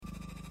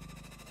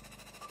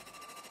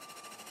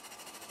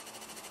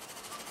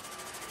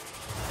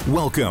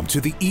Welcome to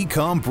the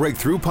Ecom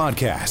Breakthrough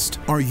Podcast.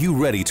 Are you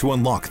ready to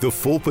unlock the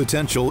full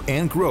potential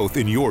and growth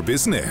in your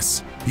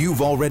business?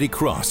 You've already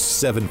crossed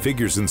 7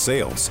 figures in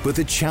sales, but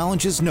the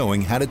challenge is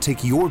knowing how to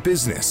take your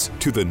business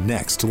to the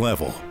next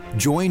level.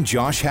 Join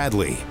Josh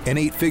Hadley, an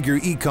 8-figure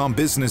ecom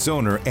business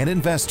owner and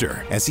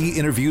investor, as he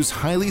interviews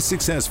highly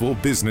successful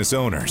business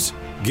owners.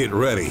 Get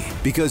ready,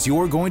 because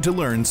you're going to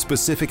learn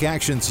specific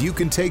actions you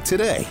can take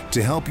today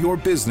to help your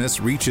business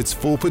reach its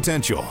full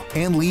potential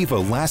and leave a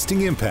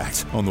lasting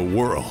impact on the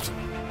world.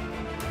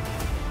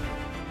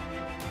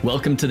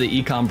 Welcome to the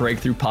Ecom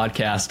Breakthrough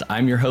Podcast.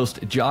 I'm your host,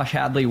 Josh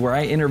Hadley, where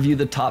I interview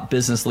the top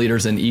business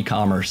leaders in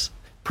e-commerce.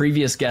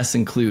 Previous guests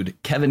include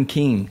Kevin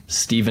King,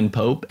 Stephen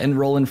Pope, and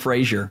Roland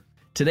Frazier.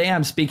 Today,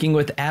 I'm speaking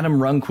with Adam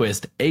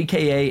Runquist,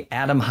 aka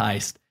Adam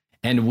Heist,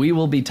 and we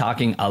will be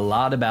talking a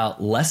lot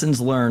about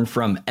lessons learned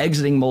from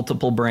exiting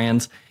multiple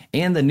brands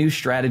and the new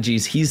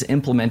strategies he's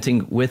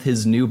implementing with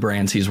his new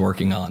brands he's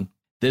working on.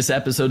 This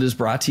episode is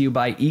brought to you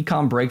by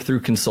Ecom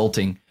Breakthrough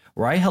Consulting,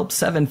 where I help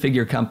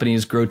 7-figure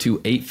companies grow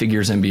to 8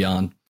 figures and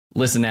beyond.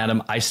 Listen,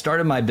 Adam, I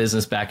started my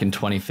business back in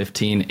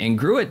 2015 and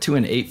grew it to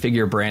an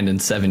 8-figure brand in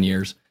 7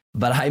 years,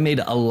 but I made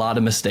a lot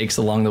of mistakes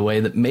along the way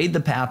that made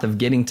the path of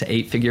getting to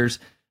 8 figures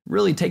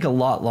really take a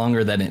lot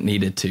longer than it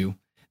needed to.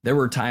 There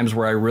were times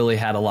where I really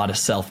had a lot of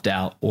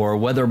self-doubt, or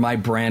whether my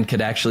brand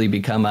could actually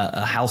become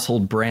a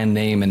household brand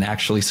name and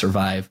actually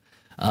survive.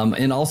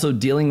 And also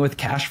dealing with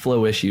cash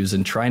flow issues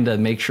and trying to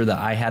make sure that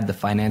I had the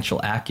financial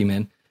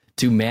acumen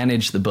to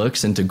manage the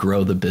books and to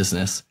grow the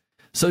business.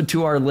 So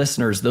to our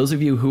listeners, those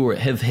of you who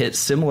have hit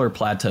similar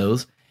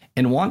plateaus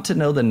and want to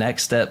know the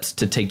next steps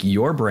to take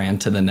your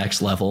brand to the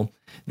next level,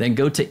 then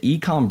go to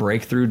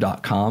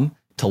ecombreakthrough.com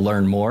to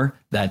learn more.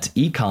 That's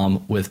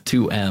ecom with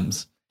 2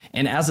 M's.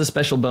 And as a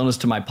special bonus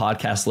to my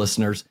podcast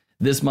listeners,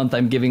 this month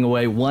I'm giving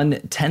away one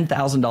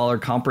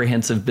 $10,000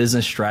 comprehensive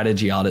business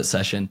strategy audit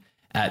session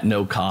at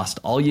no cost.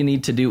 All you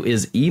need to do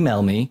is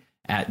email me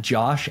at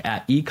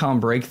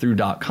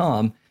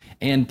josh@ecombreakthrough.com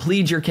and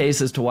plead your case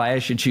as to why I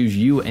should choose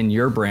you and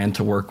your brand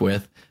to work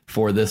with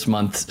for this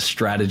month's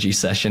strategy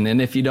session.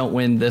 And if you don't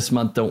win this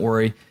month, don't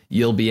worry,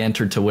 you'll be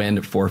entered to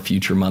win for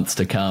future months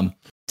to come.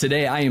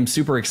 Today, I am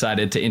super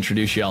excited to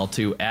introduce y'all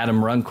to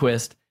Adam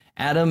Runquist.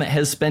 Adam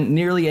has spent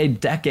nearly a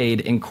decade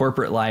in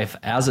corporate life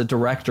as a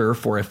director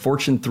for a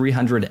Fortune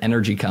 300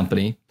 energy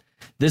company.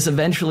 This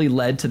eventually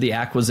led to the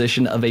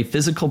acquisition of a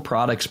physical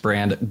products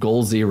brand,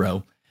 Goal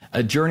Zero,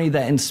 a journey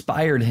that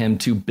inspired him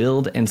to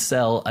build and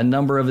sell a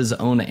number of his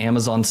own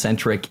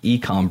Amazon-centric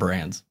e-com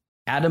brands.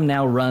 Adam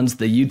now runs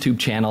the YouTube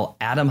channel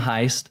Adam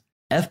Heist,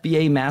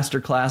 FBA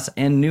Masterclass,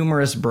 and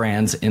numerous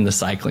brands in the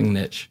cycling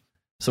niche.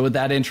 So with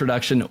that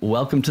introduction,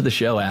 welcome to the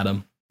show,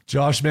 Adam.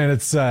 Josh, man,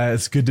 it's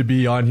good to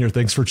be on here.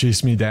 Thanks for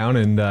chasing me down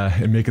and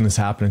making this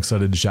happen.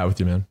 Excited to chat with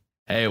you, man.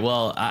 Hey,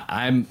 well,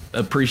 I'm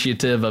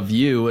appreciative of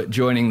you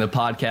joining the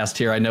podcast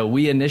here. I know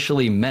we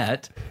initially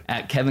met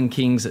at Kevin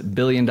King's $1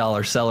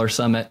 Billion Seller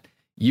Summit.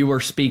 You were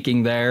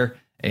speaking there,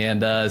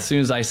 and as soon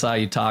as I saw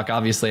you talk,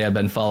 obviously I've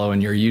been following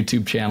your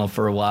YouTube channel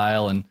for a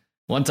while, and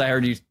once I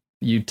heard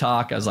you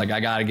talk, I was like, I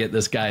got to get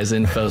this guy's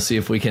info, see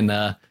if we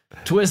can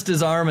twist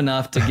his arm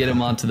enough to get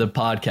him onto the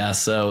podcast.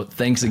 So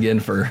thanks again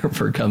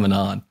for coming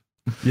on.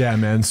 Yeah,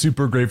 man.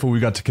 Super grateful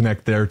we got to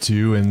connect there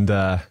too. And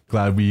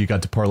glad we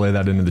got to parlay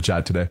that into the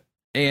chat today.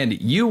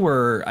 And you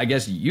were, I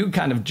guess you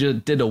kind of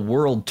just did a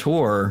world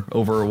tour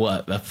over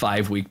what, a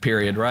 5-week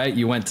period, right?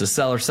 You went to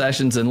Seller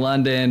Sessions in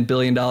London, $1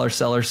 Billion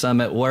Seller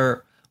Summit.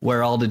 Where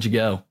all did you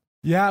go?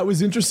 Yeah, it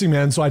was interesting,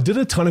 man. So I did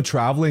a ton of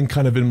traveling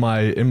kind of in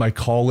my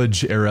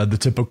college era, the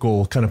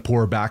typical kind of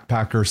poor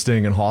backpacker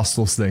staying in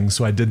hostels thing.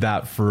 So I did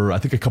that for, I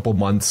think, a couple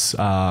months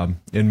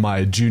in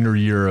my junior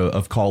year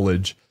of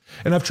college.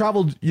 And I've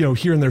traveled,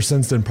 here and there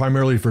since then,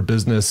 primarily for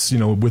business,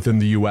 within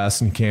the US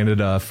and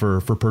Canada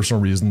for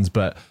personal reasons.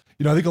 But,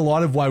 I think a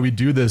lot of why we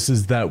do this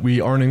is that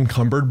we aren't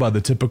encumbered by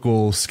the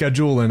typical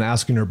schedule and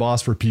asking your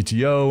boss for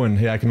PTO. And,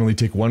 hey, I can only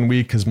take 1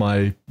 week because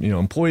my,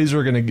 employees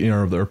are going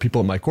to, or people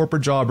at my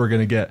corporate job are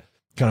going to get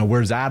kind of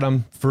where's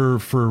Adam for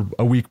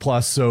a week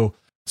plus. So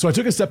I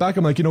took a step back.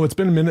 I'm like, it's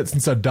been a minute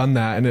since I've done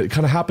that. And it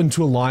kind of happened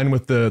to align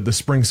with the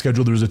spring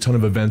schedule. There was a ton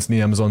of events in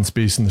the Amazon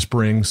space in the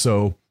spring.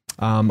 So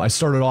I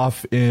started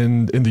off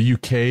in the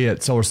UK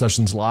at Seller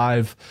Sessions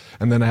Live.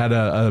 And then I had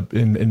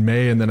in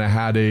May, and then I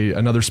had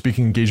another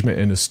speaking engagement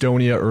in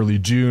Estonia early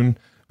June,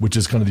 which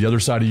is kind of the other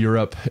side of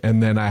Europe.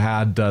 And then I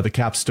had the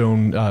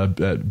Capstone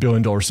 $1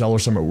 Billion Seller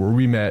Summit where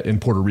we met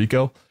in Puerto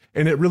Rico.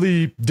 And it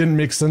really didn't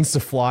make sense to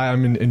fly.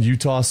 I'm in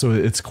Utah, so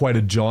it's quite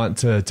a jaunt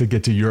to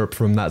get to Europe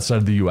from that side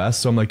of the US.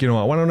 So I'm like,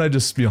 why don't I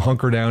just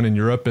hunker down in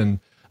Europe? And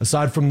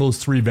aside from those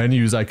 3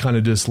 venues, I kind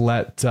of just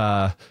let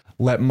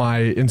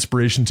my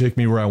inspiration take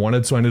me where I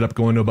wanted. So I ended up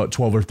going to about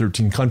 12 or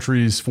 13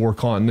 countries, 4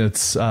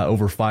 continents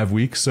over 5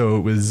 weeks. So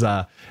it was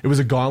a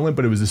gauntlet,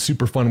 but it was a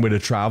super fun way to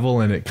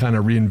travel, and it kind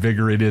of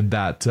reinvigorated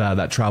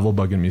that travel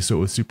bug in me. So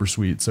it was super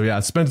sweet. So yeah, I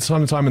spent a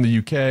ton of time in the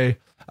UK,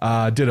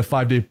 did a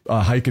 5-day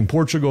hike in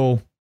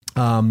Portugal.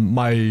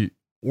 My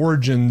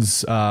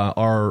origins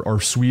are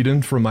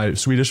Swedish from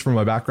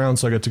my background.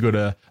 So I got to go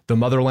to the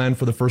motherland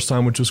for the first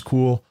time, which was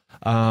cool.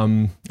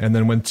 And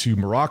then went to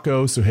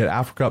Morocco, so hit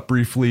Africa up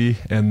briefly,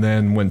 and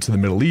then went to the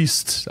Middle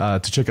East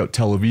to check out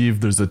Tel Aviv.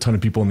 There's a ton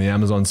of people in the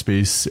Amazon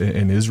space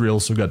in Israel,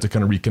 so got to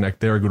kind of reconnect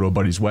there, go to a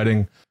buddy's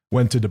wedding.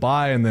 Went to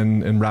Dubai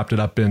and wrapped it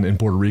up in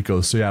Puerto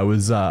Rico. So yeah, it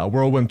was a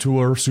whirlwind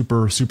tour,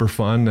 super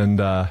fun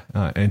and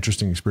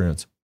interesting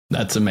experience.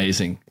 That's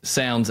amazing.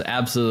 Sounds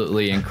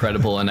absolutely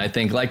incredible. And I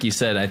think, like you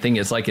said, I think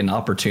it's like an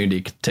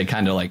opportunity to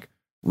kind of like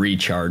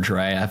recharge,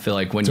 right? I feel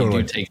like when you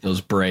do take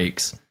those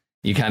breaks,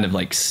 you kind of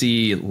like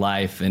see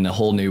life in a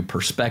whole new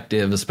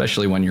perspective,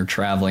 especially when you're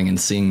traveling and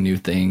seeing new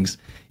things.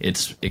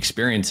 It's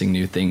experiencing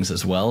new things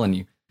as well. And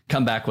you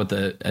come back with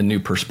a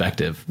new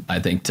perspective, I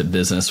think, to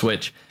business,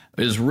 which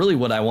is really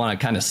what I want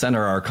to kind of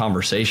center our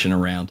conversation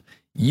around.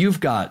 You've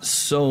got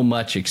so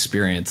much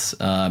experience.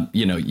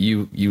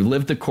 You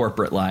lived the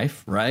corporate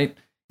life, right?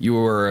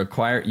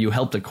 You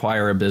helped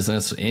acquire a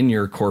business in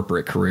your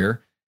corporate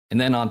career. And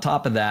then on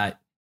top of that,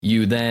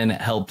 you then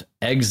helped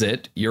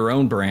exit your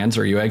own brands,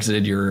 or you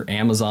exited your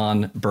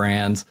Amazon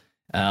brands.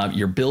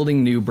 You're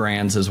building new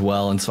brands as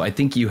well. And so I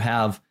think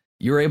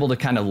you're able to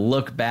kind of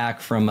look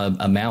back from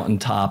a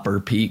mountaintop or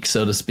peak,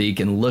 so to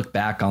speak, and look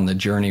back on the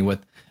journey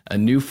with a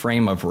new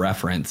frame of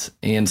reference.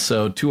 And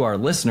so to our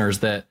listeners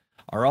that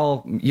are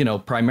all,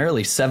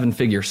 primarily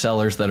 7-figure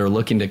sellers that are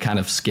looking to kind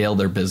of scale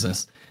their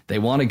business, they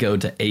want to go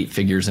to 8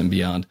 figures and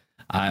beyond.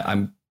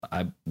 I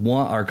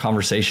want our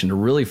conversation to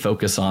really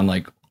focus on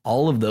like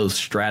all of those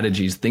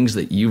strategies, things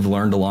that you've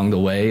learned along the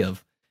way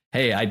of,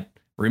 hey, I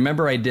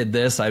remember I did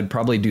this, I'd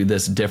probably do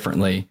this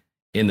differently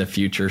in the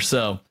future.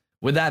 So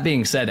with that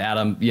being said,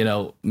 Adam,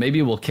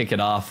 maybe we'll kick it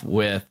off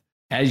with,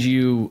 as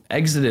you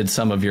exited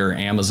some of your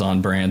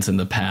Amazon brands in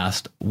the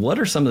past, what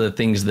are some of the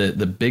things that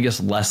the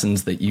biggest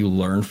lessons that you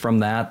learned from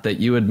that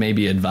you would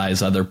maybe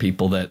advise other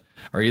people that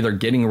are either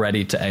getting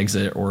ready to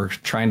exit or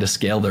trying to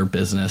scale their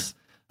business,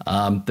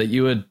 that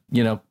you would,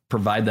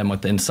 provide them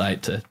with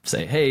insight to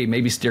say, hey,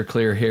 maybe steer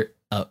clear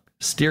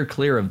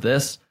of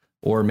this,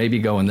 or maybe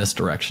go in this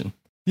direction?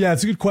 Yeah,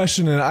 it's a good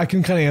question. And I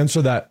can kind of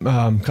answer that,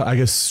 I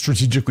guess,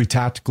 strategically,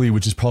 tactically,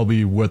 which is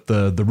probably what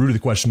the root of the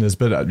question is.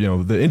 But,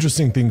 the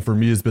interesting thing for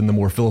me has been the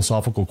more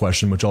philosophical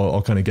question, which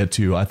I'll kind of get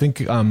to. I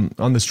think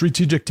on the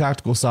strategic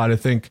tactical side, I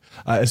think,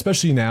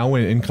 especially now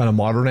in kind of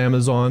modern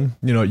Amazon,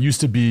 it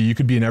used to be you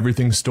could be an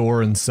everything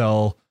store and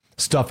sell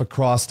stuff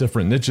across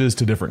different niches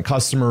to different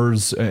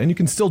customers. And you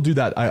can still do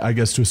that, I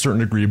guess, to a certain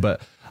degree.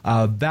 But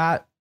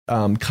that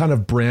kind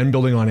of brand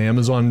building on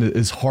Amazon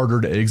is harder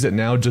to exit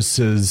now, just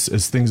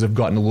as things have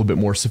gotten a little bit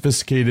more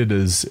sophisticated,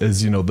 as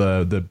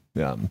the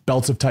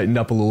belts have tightened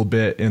up a little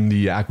bit in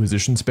the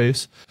acquisition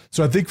space.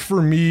 So I think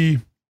for me,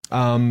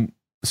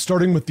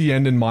 starting with the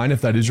end in mind,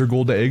 if that is your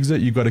goal to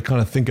exit, you've got to kind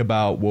of think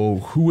about, well,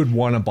 who would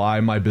want to buy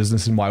my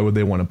business and why would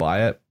they want to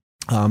buy it?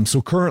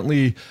 So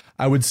currently,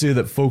 I would say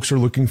that folks are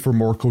looking for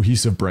more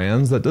cohesive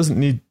brands. That doesn't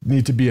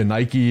need to be a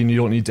Nike, and you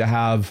don't need to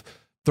have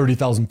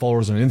 30,000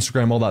 followers on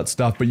Instagram, all that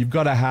stuff, but you've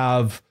got to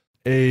have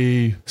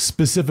a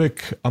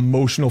specific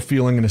emotional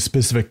feeling and a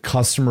specific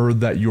customer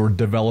that you're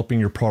developing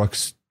your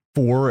products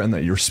for and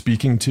that you're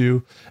speaking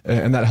to.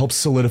 And that helps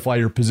solidify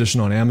your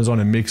position on Amazon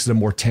and makes it a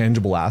more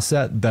tangible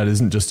asset that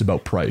isn't just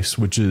about price,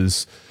 which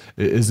is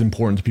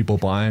important to people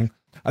buying.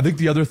 I think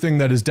the other thing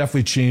that has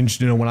definitely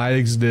changed, when I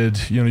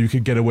exited, you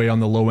could get away on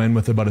the low end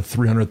with about a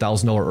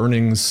 $300,000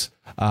 earnings,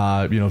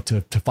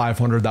 to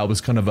 500. That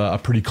was kind of a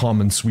pretty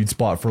common sweet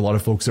spot for a lot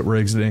of folks that were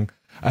exiting.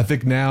 I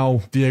think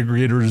now the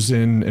aggregators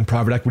and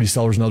private equity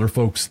sellers and other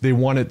folks, they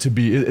want it to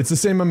be, it's the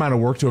same amount of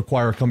work to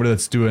acquire a company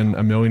that's doing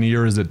 $1 million a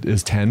year as it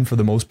is 10 for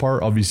the most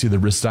part. Obviously the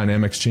risk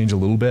dynamics change a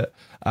little bit.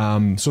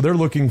 So they're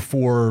looking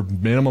for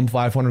minimum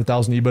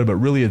 500,000 EBITDA, but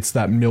really it's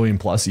that $1 million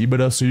plus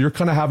EBITDA. So you're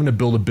kind of having to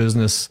build a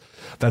business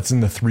that's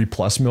in the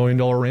 $3+ million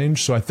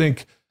range. So I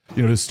think,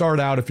 to start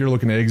out, if you're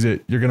looking to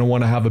exit, you're going to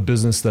want to have a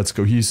business that's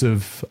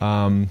cohesive,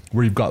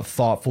 where you've got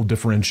thoughtful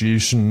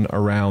differentiation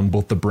around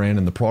both the brand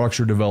and the products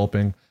you're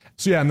developing.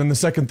 So yeah, and then the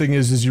second thing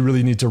is you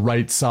really need to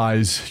right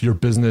size your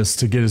business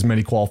to get as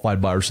many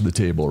qualified buyers to the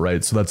table,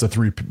 right? So that's a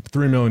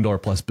 $3 million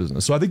plus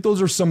business. So I think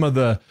those are some of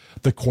the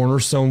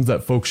cornerstones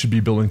that folks should be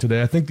building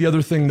today. I think the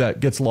other thing that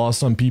gets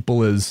lost on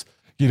people is,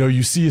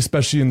 you see,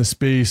 especially in the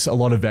space, a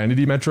lot of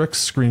vanity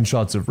metrics,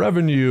 screenshots of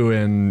revenue,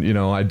 and,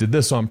 I did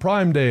this on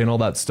Prime Day and all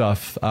that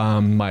stuff.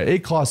 My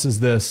ACoS is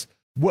this.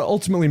 What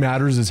ultimately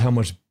matters is how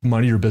much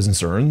money your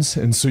business earns.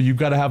 And so you've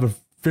got to have a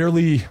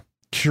fairly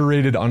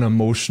curated,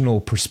 unemotional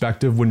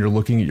perspective when you're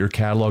looking at your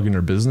catalog and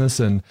your business.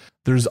 And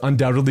there's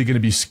undoubtedly going to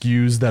be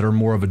SKUs that are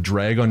more of a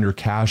drag on your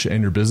cash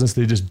and your business.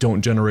 They just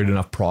don't generate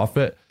enough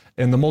profit.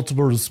 And the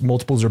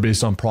multiples are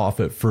based on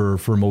profit for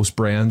most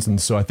brands.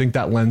 And so I think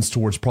that lends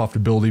towards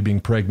profitability,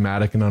 being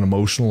pragmatic and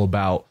unemotional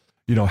about,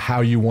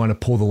 how you want to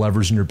pull the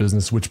levers in your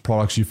business, which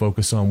products you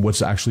focus on, what's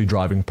actually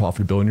driving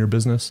profitability in your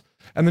business.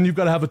 And then you've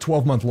got to have a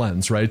 12-month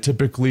lens, right?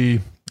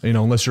 Typically,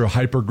 unless you're a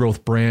hyper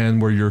growth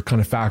brand where you're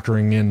kind of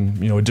factoring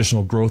in,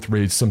 additional growth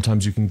rates,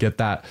 sometimes you can get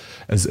that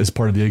as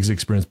part of the exit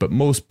experience. But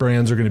most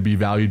brands are going to be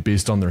valued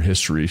based on their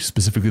history,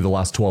 specifically the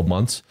last 12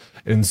 months.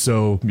 And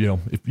so,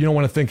 if you don't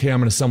want to think, hey, I'm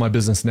going to sell my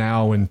business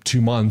now in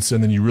 2 months,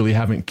 and then you really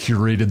haven't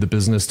curated the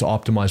business to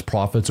optimize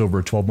profits over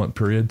a 12-month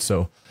period.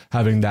 So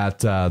having that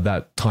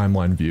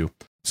timeline view.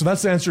 So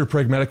that's to answer your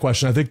pragmatic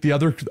question. I think the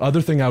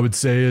other thing I would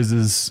say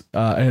is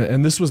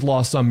and this was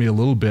lost on me a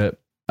little bit,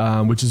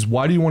 which is,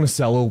 why do you want to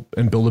sell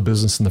and build a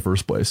business in the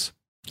first place?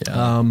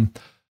 Yeah.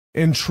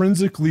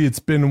 Intrinsically, it's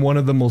been one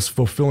of the most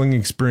fulfilling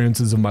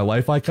experiences of my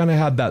life. I kind of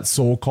had that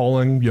soul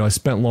calling. I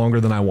spent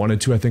longer than I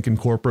wanted to, I think, in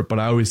corporate, but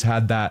I always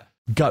had that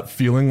gut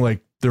feeling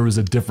like there was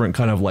a different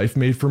kind of life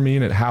made for me.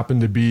 And it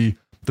happened to be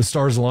the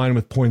stars aligned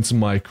with points in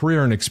my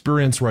career and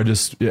experience where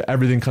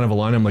everything kind of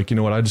aligned. I'm like, you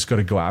know what, I just got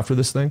to go after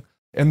this thing.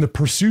 And the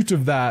pursuit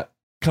of that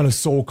kind of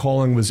soul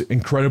calling was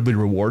incredibly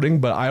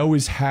rewarding, but I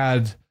always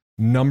had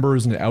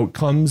numbers and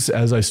outcomes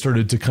as I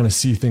started to kind of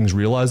see things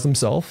realize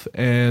themselves.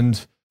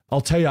 And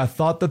I'll tell you, I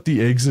thought that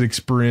the exit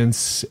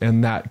experience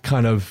and that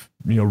kind of,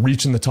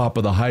 reaching the top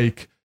of the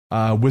hike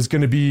was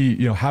going to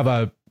be, have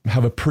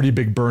a pretty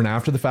big burn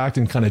after the fact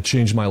and kind of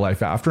change my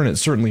life after. And it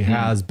certainly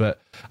has,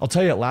 but I'll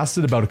tell you, it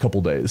lasted about a couple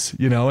of days,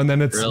 and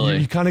then it's, really?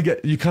 you kind of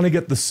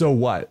get the so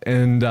what.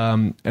 And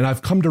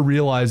I've come to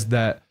realize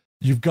that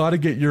you've got to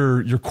get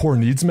your core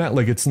needs met.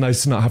 Like, it's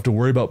nice to not have to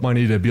worry about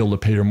money, to be able to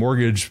pay your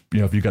mortgage.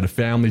 If you've got a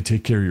family,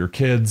 take care of your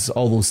kids,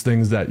 all those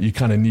things that you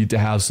kind of need to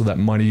have so that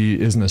money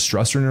isn't a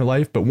stressor in your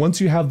life. But once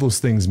you have those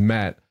things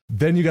met,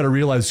 then you got to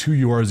realize who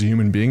you are as a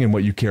human being and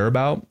what you care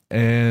about.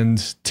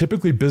 And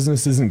typically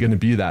business isn't going to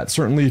be that.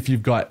 Certainly if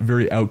you've got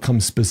very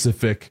outcome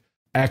specific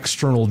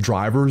external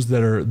drivers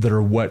that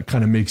are what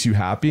kind of makes you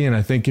happy. And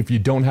I think if you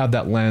don't have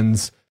that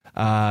lens,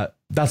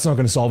 that's not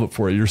going to solve it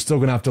for you. You're still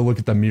going to have to look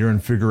at the mirror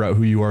and figure out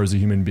who you are as a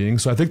human being.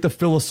 So I think the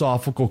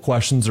philosophical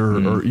questions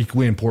are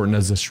equally important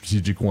as the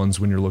strategic ones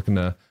when you're looking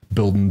to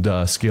build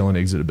and scale and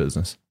exit a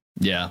business.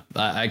 Yeah,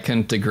 I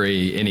couldn't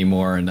agree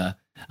anymore. And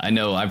I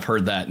know I've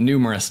heard that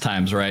numerous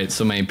times, right?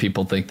 So many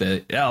people think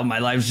that, my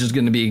life's just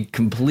going to be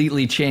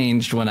completely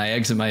changed when I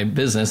exit my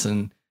business.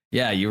 And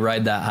yeah, you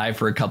ride that high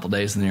for a couple of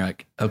days and you're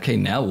like, okay,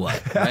 now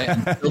what? Right?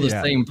 I'm still the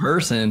same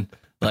person.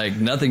 Like,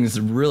 nothing's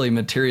really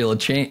materially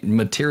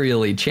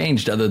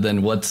changed other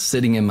than what's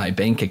sitting in my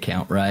bank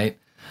account, right?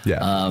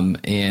 Yeah.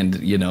 And,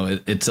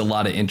 it's a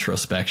lot of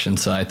introspection.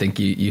 So I think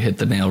you hit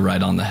the nail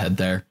right on the head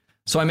there.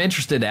 So I'm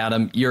interested,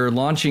 Adam,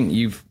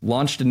 you've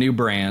launched a new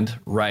brand,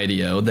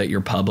 Rideo, that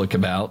you're public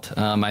about.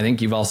 I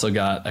think you've also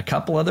got a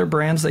couple other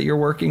brands that you're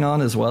working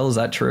on as well. Is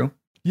that true?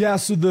 Yeah,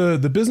 so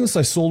the business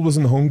I sold was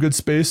in the home goods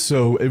space.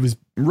 So it was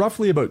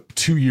roughly about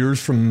 2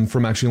 years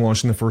from actually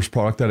launching the first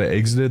product that I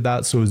exited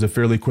that. So it was a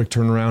fairly quick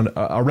turnaround.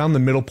 Around the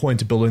middle point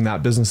to building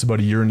that business, about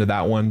a year into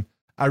that one,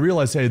 I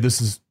realized, hey,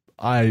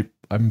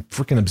 I'm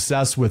freaking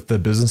obsessed with the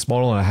business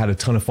model, and I had a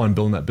ton of fun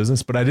building that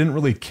business, but I didn't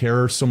really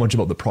care so much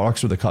about the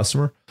products or the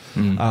customer.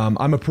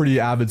 I'm a pretty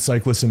avid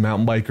cyclist and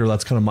mountain biker.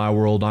 That's kind of my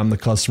world. I'm the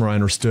customer. I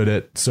understood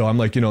it. So I'm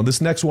like,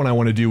 this next one I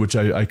want to do, which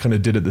I kind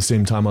of did at the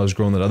same time I was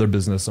growing that other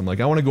business. I'm like,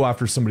 I want to go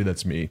after somebody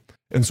that's me.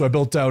 And so I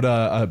built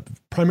out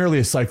primarily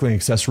a cycling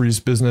accessories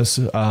business.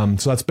 So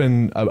that's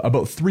been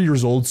about 3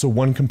 years old. So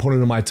one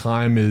component of my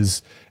time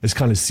is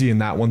kind of seeing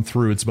that one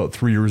through. It's about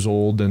 3 years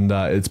old, and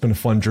it's been a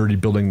fun journey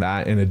building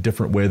that in a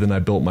different way than I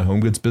built my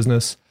home goods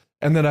business.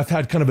 And then I've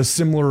had kind of a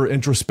similar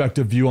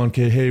introspective view on,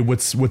 okay, hey,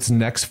 what's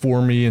next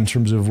for me in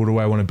terms of what do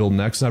I want to build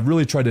next? And I've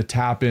really tried to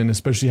tap in,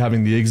 especially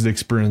having the exit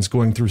experience,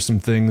 going through some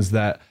things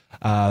that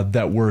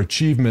were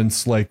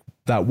achievements, like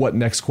that what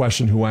next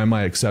question, who am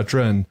I, et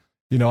cetera. And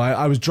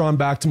I was drawn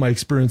back to my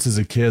experience as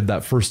a kid,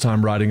 that first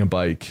time riding a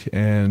bike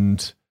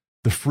and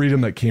the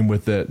freedom that came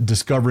with it,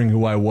 discovering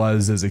who I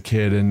was as a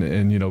kid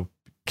and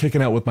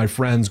kicking out with my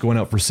friends, going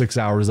out for 6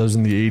 hours. I was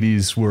in the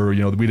 80s where,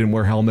 we didn't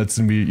wear helmets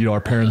and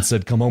our parents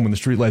said, come home when the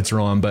streetlights are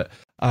on. But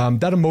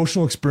that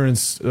emotional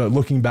experience,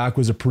 looking back,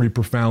 was a pretty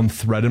profound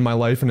thread in my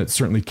life. And it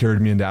certainly carried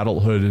me into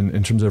adulthood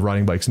in terms of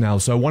riding bikes now.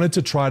 So I wanted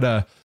to try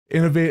to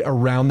innovate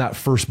around that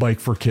first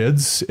bike for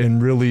kids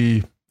and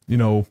really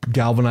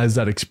galvanize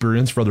that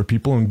experience for other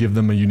people and give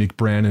them a unique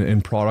brand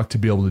and product to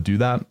be able to do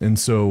that. And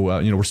so,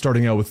 we're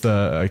starting out with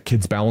a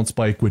kids balance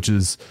bike, which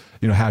is,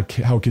 how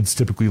kids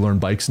typically learn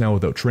bikes now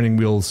without training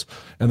wheels.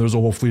 And there's a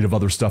whole fleet of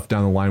other stuff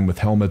down the line with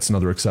helmets and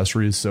other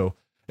accessories. So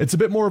it's a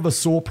bit more of a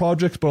soul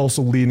project, but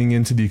also leaning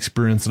into the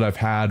experience that I've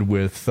had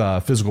with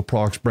physical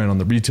products brand on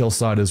the retail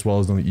side, as well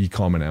as on the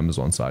e-com and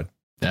Amazon side.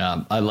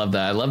 Yeah, I love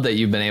that. I love that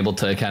you've been able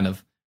to kind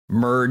of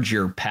merge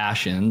your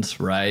passions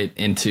right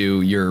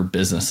into your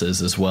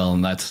businesses as well.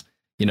 And that's,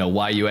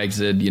 why you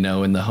exited,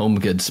 in the home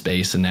goods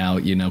space. And now,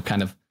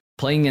 kind of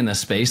playing in a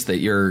space that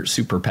you're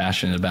super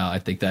passionate about. I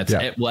think that's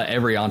what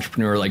every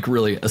entrepreneur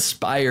really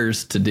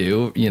aspires to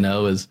do,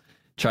 is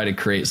try to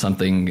create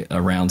something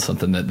around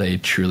something that they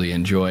truly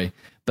enjoy.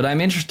 But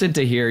I'm interested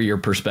to hear your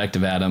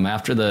perspective, Adam,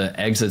 after the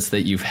exits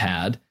that you've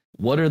had.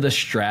 What are the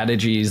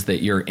strategies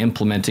that you're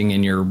implementing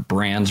in your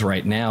brands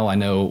right now? I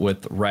know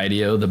with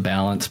Rideo, the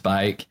balance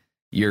bike,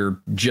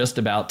 You're just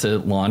about to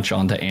launch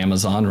onto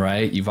Amazon,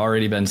 right? You've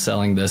already been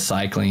selling the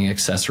cycling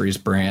accessories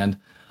brand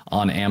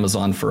on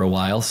Amazon for a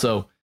while.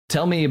 So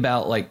tell me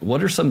about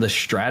what are some of the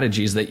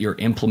strategies that you're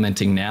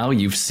implementing now?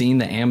 You've seen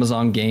the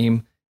Amazon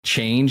game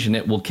change and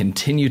it will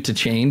continue to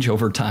change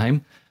over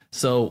time.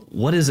 So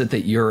what is it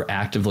that you're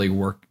actively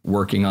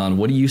working on?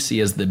 What do you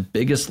see as the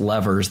biggest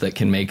levers that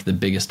can make the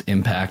biggest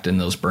impact in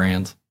those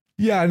brands?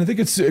 Yeah, and I think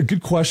it's a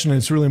good question. And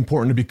it's really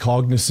important to be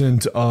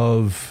cognizant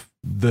of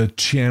the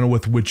channel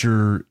with which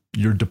you're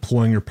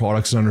deploying your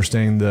products and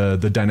understanding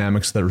the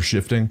dynamics that are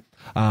shifting.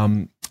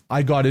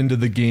 I got into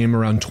the game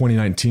around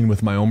 2019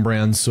 with my own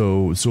brand,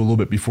 so a little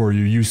bit before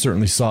you. You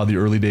certainly saw the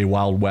early day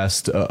Wild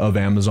West of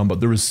Amazon,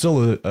 but there was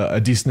still a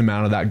decent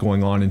amount of that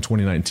going on in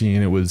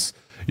 2019. It was,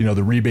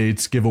 the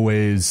rebates,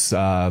 giveaways,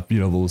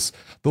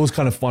 those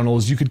kind of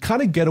funnels. You could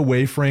kind of get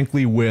away,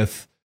 frankly,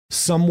 with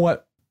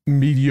somewhat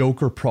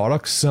mediocre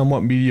products,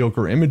 somewhat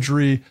mediocre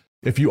imagery.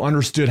 If you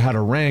understood how to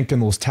rank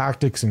and those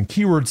tactics and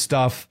keyword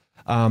stuff,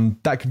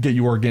 that could get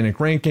you organic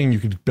ranking. You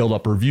could build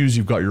up reviews.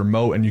 You've got your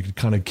moat, and you could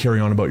kind of carry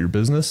on about your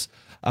business.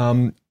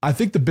 I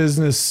think the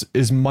business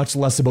is much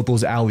less about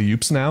those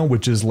alley-oops now,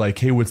 which is like,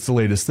 hey, what's the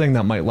latest thing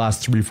that might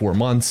last 3-4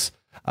 months,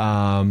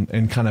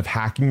 and kind of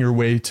hacking your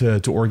way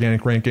to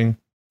organic ranking.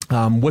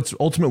 What's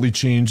ultimately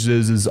changed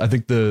is I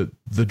think the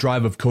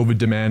drive of COVID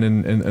demand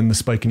and the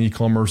spike in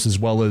e-commerce, as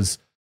well as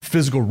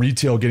physical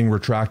retail getting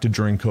retracted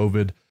during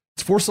COVID.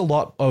 It's forced a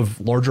lot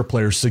of larger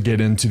players to get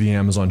into the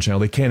Amazon channel.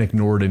 They can't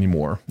ignore it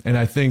anymore. And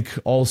I think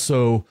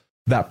also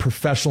that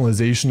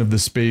professionalization of the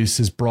space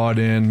has brought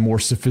in more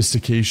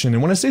sophistication.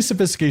 And when I say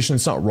sophistication,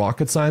 it's not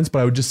rocket science, but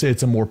I would just say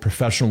it's a more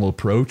professional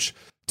approach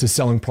to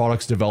selling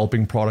products,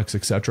 developing products,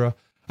 etc.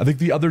 I think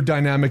the other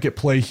dynamic at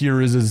play here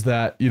is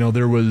that,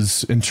 there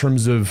was, in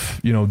terms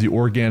of, the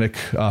organic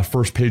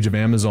first page of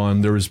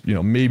Amazon, there was,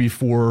 maybe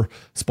 4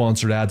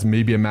 sponsored ads,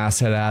 maybe a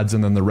masthead ads,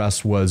 and then the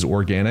rest was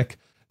organic.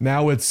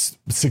 Now it's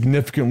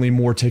significantly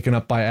more taken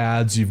up by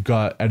ads. You've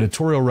got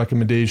editorial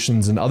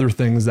recommendations and other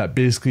things that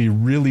basically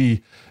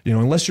really,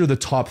 unless you're the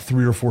top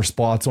 3 or 4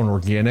 spots on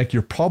organic,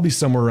 you're probably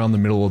somewhere around the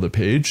middle of the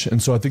page.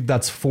 And so I think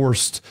that's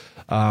forced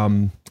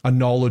a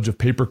knowledge of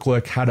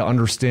pay-per-click, how to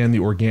understand the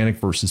organic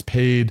versus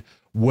paid,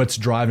 what's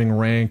driving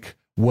rank,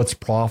 what's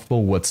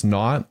profitable, what's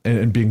not,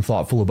 and being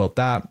thoughtful about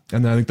that.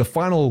 And then I think the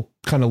final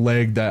kind of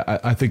leg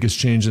that I think has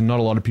changed, and not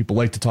a lot of people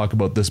like to talk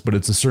about this, but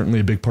it's certainly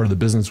a big part of the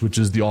business, which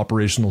is the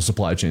operational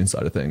supply chain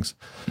side of things.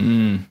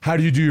 How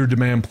do you do your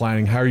demand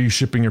planning? How are you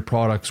shipping your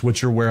products?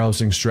 What's your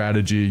warehousing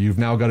strategy? You've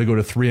now got to go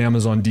to 3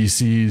 Amazon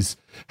DCs.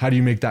 How do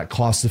you make that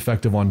cost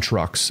effective on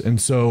trucks? And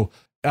so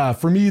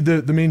for me,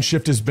 the main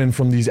shift has been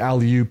from these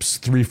alley-oops,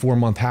 3-4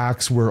 month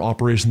hacks where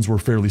operations were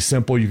fairly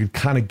simple. You could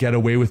kind of get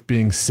away with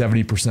being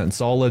 70%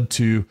 solid,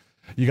 to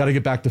you got to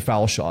get back to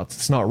foul shots.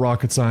 It's not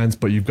rocket science,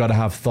 but you've got to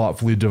have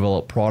thoughtfully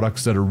developed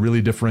products that are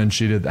really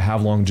differentiated, that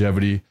have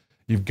longevity.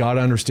 You've got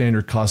to understand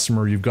your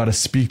customer. You've got to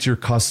speak to your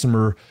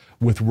customer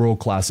with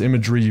world-class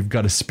imagery. You've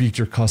got to speak to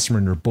your customer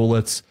in your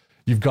bullets.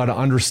 You've got to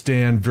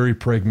understand very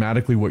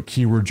pragmatically what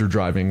keywords are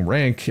driving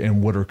rank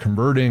and what are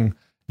converting.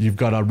 You've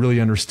got to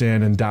really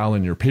understand and dial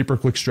in your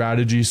pay-per-click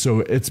strategy. So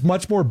it's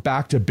much more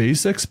back to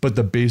basics, but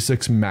the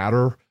basics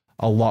matter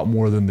a lot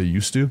more than they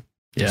used to.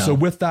 Yeah. So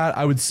with that,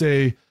 I would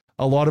say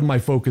a lot of my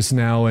focus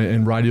now,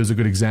 and Ridio is a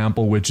good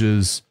example, which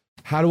is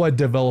how do I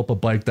develop a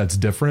bike that's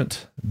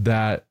different,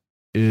 that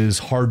is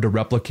hard to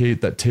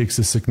replicate, that takes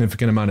a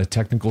significant amount of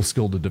technical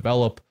skill to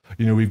develop.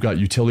 We've got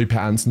utility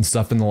patents and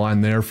stuff in the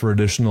line there for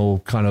additional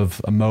kind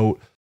of a moat.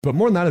 But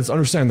more than that, it's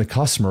understanding the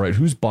customer, right?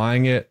 Who's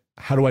buying it?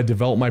 How do I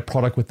develop my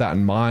product with that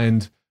in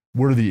mind?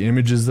 What are the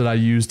images that I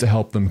use to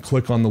help them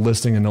click on the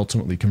listing and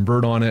ultimately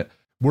convert on it?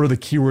 What are the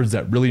keywords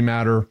that really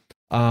matter?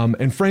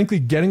 And frankly,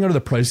 getting out of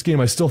the price game,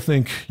 I still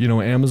think,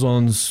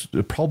 Amazon's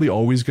probably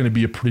always going to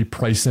be a pretty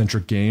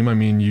price-centric game. I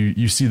mean,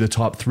 you see the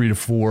top 3 to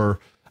 4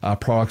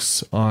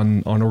 products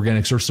on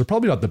organic search. They're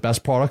probably not the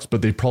best products,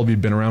 but they've probably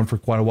been around for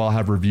quite a while,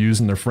 have reviews,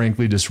 and they're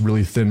frankly just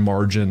really thin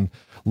margin,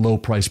 low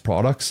price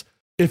products.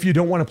 If you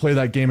don't want to play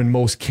that game, and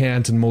most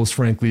can't, and most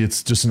frankly,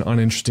 it's just an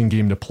uninteresting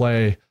game to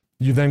play,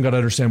 you then got to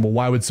understand, well,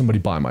 why would somebody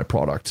buy my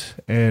product?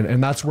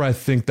 And that's where I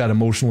think that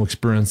emotional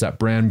experience, that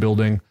brand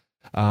building,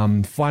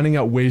 finding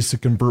out ways to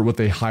convert with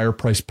a higher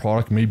priced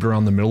product, maybe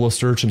around the middle of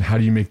search, and how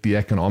do you make the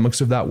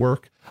economics of that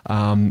work,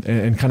 and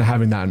kind of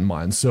having that in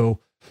mind. So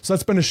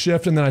that's been a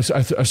shift. And then I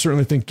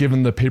certainly think,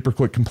 given the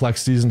pay-per-click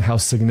complexities and how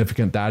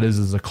significant that is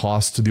as a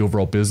cost to the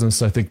overall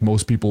business, I think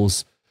most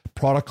people's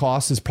product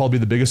cost is probably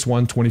the biggest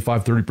one,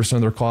 25-30%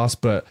 of their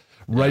cost, but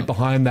right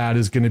behind that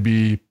is going to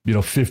be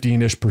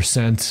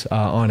 15-ish%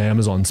 on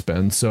Amazon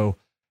spend. So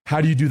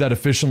how do you do that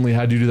efficiently?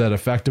 How do you do that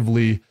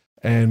effectively?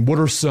 And what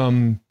are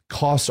some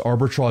cost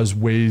arbitrage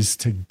ways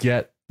to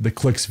get the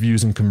clicks,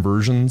 views, and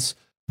conversions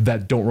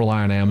that don't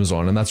rely on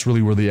Amazon? And that's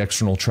really where the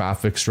external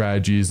traffic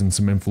strategies and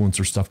some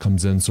influencer stuff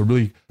comes in. So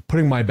really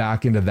putting my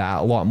back into that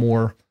a lot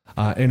more,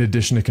 in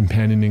addition to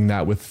companioning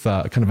that with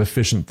kind of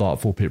efficient,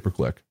 thoughtful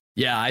pay-per-click.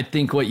 Yeah, I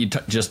think what you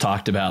just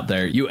talked about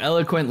there, you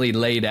eloquently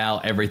laid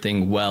out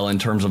everything well in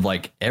terms of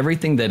like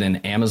everything that an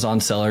Amazon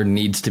seller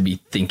needs to be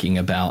thinking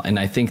about. And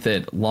I think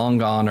that long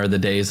gone are the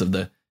days of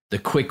the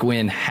quick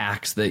win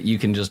hacks that you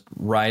can just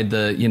ride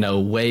the,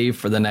 wave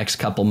for the next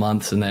couple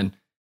months and then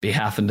be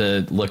having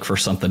to look for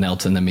something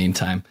else in the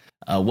meantime.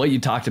 What you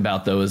talked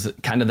about, though, is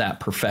kind of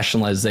that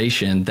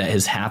professionalization that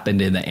has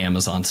happened in the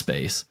Amazon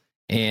space.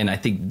 And I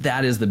think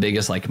that is the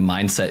biggest like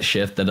mindset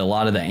shift that a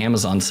lot of the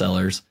Amazon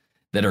sellers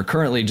that are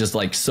currently just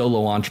like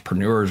solo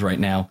entrepreneurs right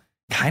now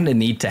kind of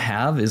need to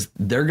have is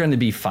they're going to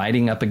be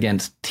fighting up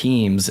against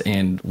teams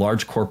and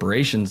large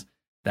corporations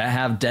that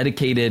have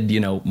dedicated,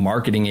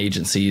 marketing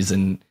agencies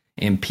and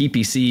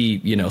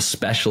PPC,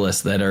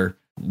 specialists that are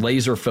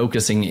laser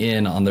focusing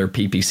in on their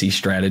PPC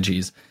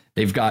strategies.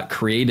 They've got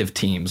creative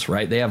teams,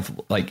 right? They have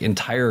like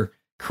entire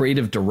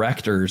creative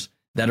directors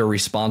that are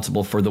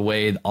responsible for the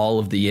way all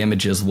of the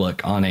images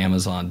look on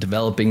Amazon,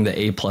 developing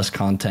the A+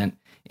 content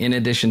in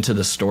addition to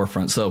the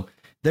storefront. So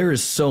there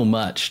is so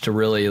much to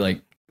really like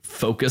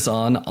focus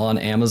on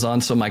Amazon.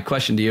 So my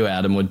question to you,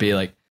 Adam, would be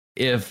like,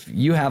 if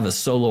you have a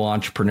solo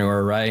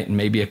entrepreneur, right, and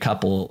maybe a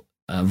couple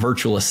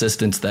virtual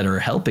assistants that are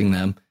helping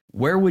them,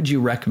 where would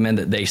you recommend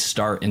that they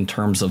start in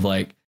terms of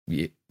like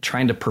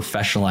trying to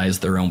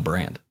professionalize their own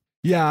brand?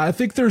 Yeah, I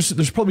think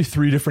there's probably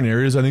three different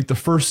areas. I think the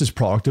first is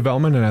product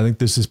development, and I think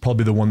this is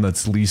probably the one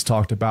that's least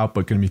talked about,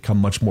 but going to become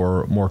much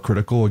more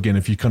critical. Again,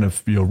 if you kind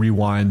of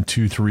rewind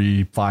 2,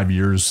 3, 5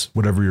 years,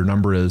 whatever your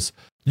number is,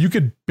 you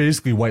could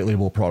basically white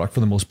label a product for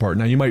the most part.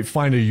 Now, you might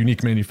find a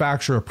unique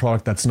manufacturer, a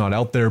product that's not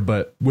out there,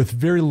 but with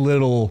very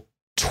little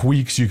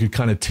tweaks, you could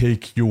kind of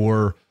take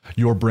your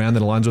brand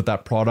that aligns with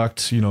that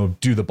product,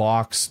 do the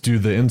box, do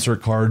the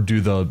insert card, do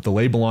the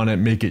label on it,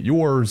 make it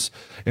yours,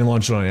 and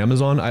launch it on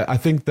Amazon. I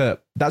think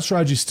that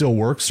strategy still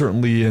works,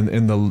 certainly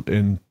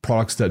in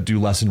products that do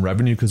less in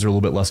revenue because they're a little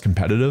bit less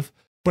competitive.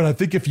 But I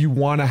think if you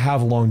want to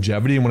have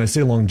longevity, and when I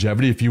say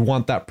longevity, if you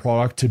want that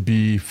product to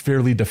be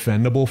fairly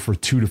defendable for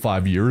 2 to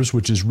 5 years,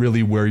 which is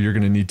really where you're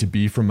going to need to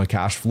be from a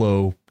cash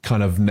flow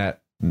kind of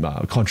net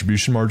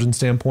contribution margin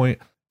standpoint,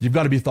 you've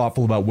got to be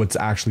thoughtful about what's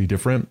actually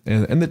different.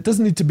 And it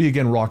doesn't need to be,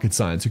 again, rocket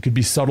science. It could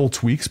be subtle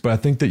tweaks, but I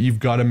think that you've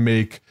got to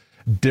make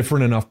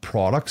different enough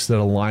products that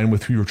align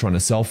with who you're trying to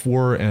sell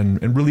for,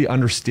 and really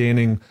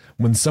understanding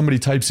when somebody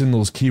types in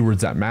those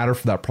keywords that matter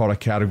for that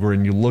product category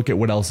and you look at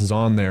what else is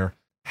on there,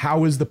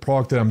 how is the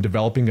product that I'm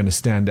developing going to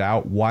stand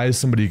out? Why is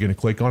somebody going to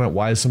click on it?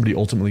 Why is somebody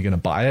ultimately going to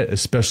buy it,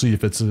 especially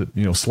if it's a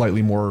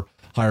slightly more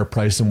higher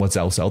price than what's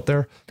else out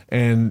there?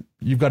 And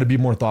you've got to be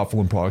more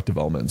thoughtful in product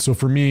development. So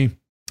for me,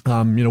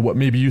 what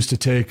maybe used to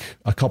take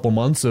a couple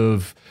months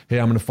of, hey,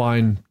 I'm going to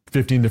find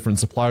 15 different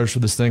suppliers for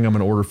this thing. I'm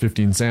going to order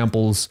 15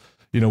 samples.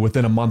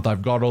 Within a month,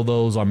 I've got all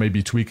those. I'll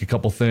maybe tweak a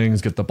couple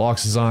things, get the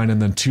box design, and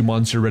then 2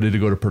 months, you're ready to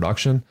go to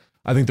production.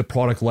 I think the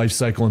product life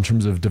cycle in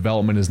terms of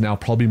development is now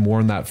probably more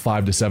in that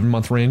 5 to 7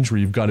 month range, where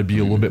you've got to be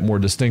a little bit more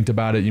distinct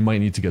about it. You might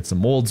need to get some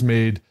molds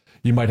made.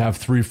 You might have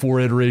 3, 4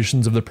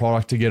 iterations of the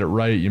product to get it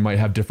right. You might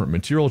have different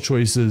material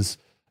choices.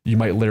 You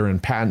might layer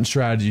in patent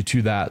strategy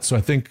to that. So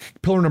I think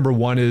pillar number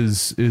 1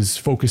 is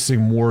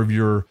focusing more of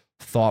your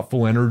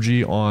thoughtful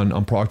energy on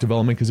product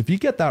development. Because if you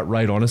get that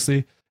right,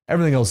 honestly,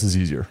 everything else is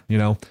easier.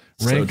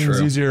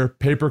 Ranking's easier,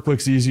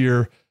 pay-per-click's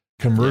easier,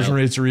 conversion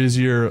rates are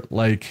easier.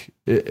 Like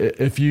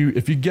if you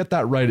get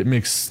that right, it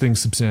makes things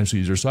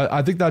substantially easier. So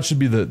I think that should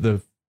be the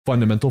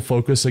fundamental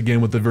focus, again,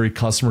 with a very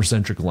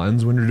customer-centric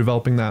lens when you're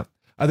developing that.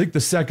 I think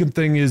the second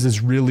thing is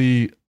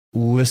really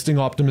listing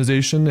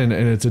optimization, and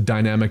it's a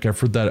dynamic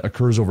effort that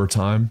occurs over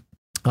time.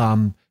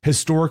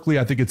 Historically,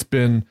 I think it's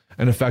been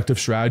an effective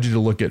strategy to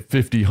look at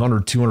 50,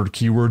 100, 200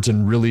 keywords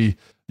and really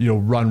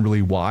run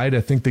really wide.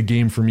 I think the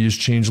game for me has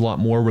changed a lot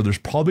more, where there's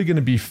probably going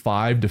to be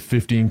 5 to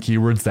 15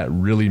 keywords that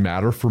really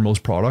matter for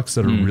most products,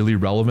 that are really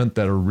relevant,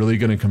 that are really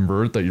going to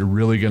convert, that you're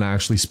really going to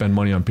actually spend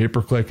money on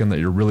pay-per-click, and that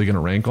you're really going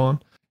to rank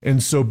on.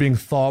 And so being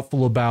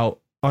thoughtful about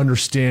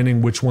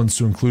understanding which ones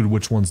to include,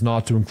 which ones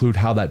not to include,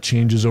 how that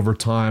changes over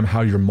time,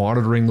 how you're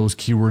monitoring those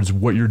keywords,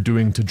 what you're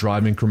doing to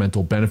drive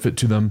incremental benefit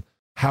to them,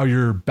 how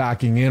you're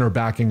backing in or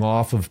backing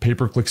off of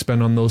pay-per-click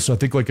spend on those. So I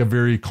think like a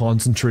very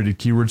concentrated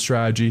keyword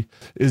strategy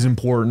is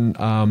important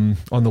on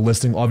the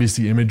listing.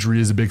 Obviously, imagery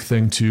is a big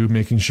thing too,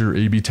 making sure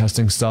A/B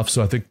testing stuff.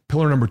 So I think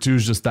pillar number 2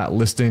 is just that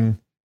listing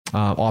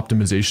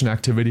optimization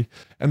activity.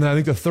 And then I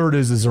think the third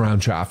is around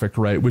traffic,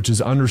 right? Which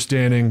is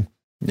understanding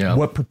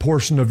what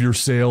proportion of your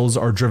sales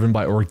are driven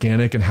by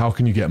organic and how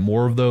can you get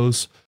more of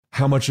those?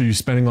 How much are you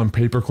spending on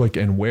pay-per-click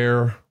and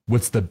where?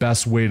 What's the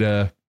best way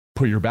to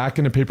put your back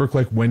into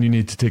pay-per-click when you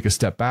need to take a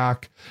step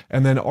back?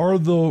 And then are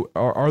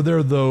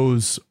there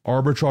those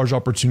arbitrage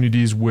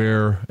opportunities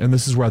where, and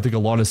this is where I think a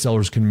lot of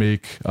sellers can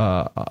make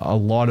a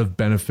lot of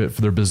benefit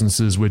for their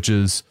businesses, which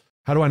is,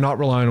 how do I not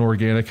rely on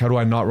organic? How do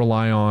I not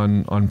rely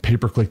on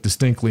pay-per-click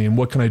distinctly? And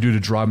what can I do to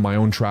drive my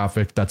own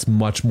traffic that's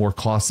much more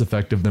cost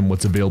effective than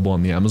what's available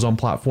on the Amazon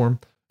platform?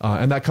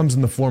 And that comes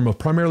in the form of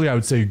primarily, I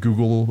would say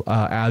Google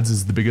ads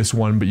is the biggest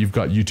one, but you've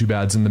got YouTube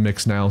ads in the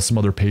mix now, some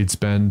other paid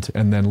spend,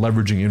 and then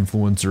leveraging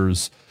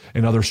influencers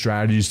and other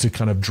strategies to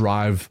kind of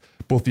drive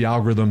both the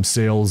algorithm,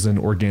 sales, and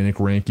organic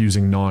rank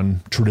using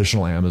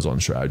non-traditional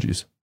Amazon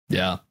strategies.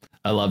 Yeah,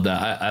 I love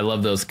that. I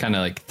love those kind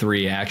of like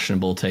 3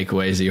 actionable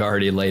takeaways you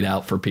already laid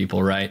out for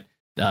people, right?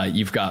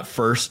 You've got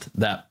first,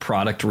 that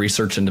product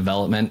research and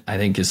development, I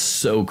think is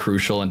so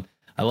crucial. And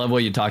I love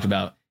what you talked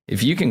about.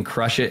 If you can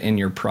crush it in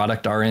your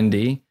product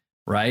R&D,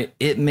 right,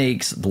 it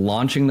makes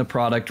launching the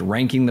product,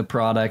 ranking the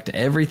product,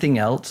 everything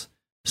else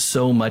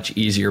so much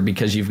easier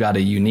because you've got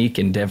a unique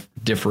and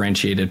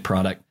differentiated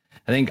product.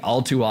 I think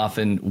all too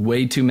often,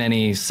 way too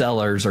many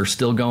sellers are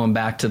still going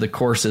back to the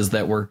courses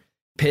that were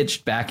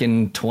pitched back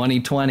in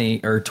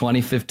 2020 or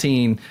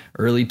 2015,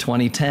 early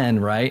 2010,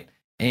 right?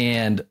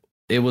 And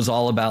it was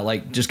all about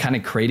like just kind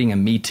of creating a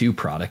Me Too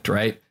product,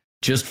 right?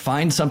 Just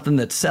find something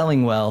that's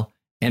selling well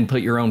and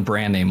put your own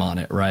brand name on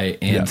it, right?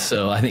 And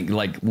so I think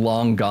like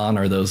long gone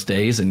are those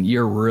days, and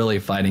you're really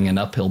fighting an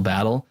uphill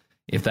battle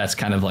if that's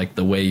kind of like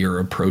the way you're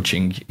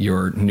approaching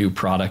your new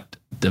product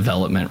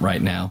development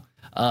right now.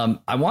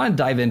 I want to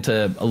dive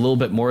into a little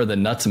bit more of the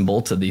nuts and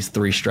bolts of these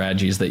 3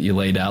 strategies that you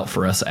laid out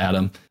for us,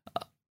 Adam.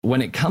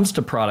 When it comes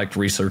to product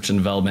research and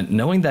development,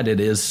 knowing that it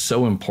is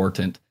so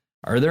important,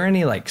 are there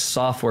any like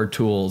software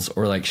tools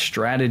or like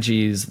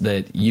strategies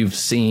that you've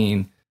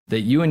seen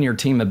that you and your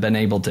team have been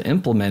able to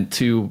implement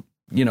to,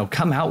 you know,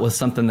 come out with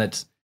something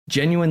that's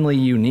genuinely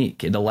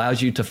unique? It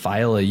allows you to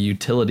file a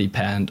utility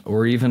patent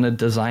or even a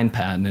design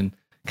patent and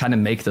kind of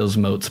make those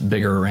moats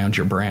bigger around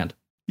your brand.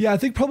 Yeah, I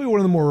think probably one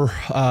of the more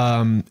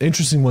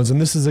interesting ones,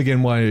 and this is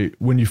again why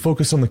when you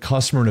focus on the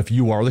customer, and if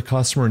you are the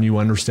customer and you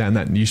understand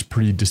that niche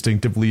pretty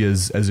distinctively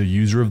as a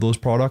user of those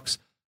products,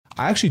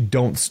 I actually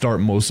don't start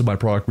most of my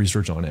product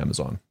research on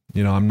Amazon.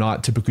 You know, I'm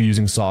not typically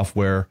using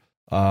software.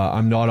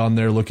 I'm not on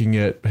there looking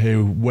at, hey,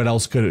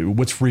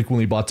 what's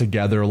frequently bought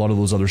together, a lot of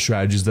those other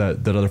strategies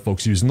that other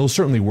folks use. And those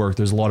certainly work.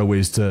 There's a lot of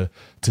ways to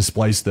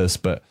splice this.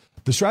 But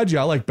the strategy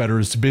I like better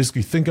is to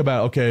basically think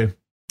about, okay,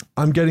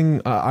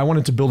 I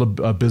wanted to build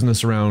a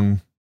business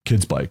around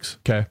kids' bikes.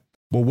 Okay.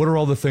 Well, what are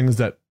all the things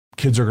that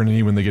kids are going to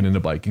need when they get into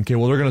biking? Okay.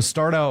 Well, they're going to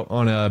start out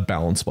on a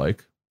balance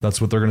bike. That's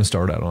what they're going to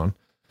start out on.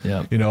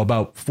 Yeah. You know,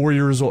 about 4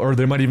 years old, or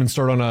they might even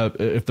start on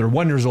if they're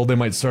 1 year old, they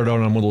might start out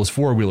on one of those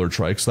 4-wheeler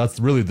trikes. So that's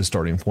really the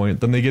starting point.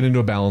 Then they get into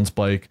a balance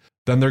bike.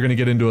 Then they're going to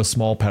get into a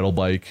small pedal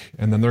bike.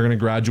 And then they're going to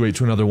graduate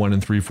to another one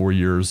in 3-4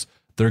 years.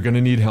 They're going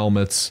to need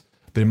helmets.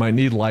 They might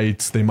need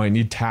lights. They might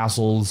need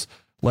tassels.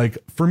 Like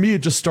for me,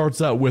 it just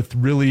starts out with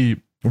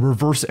really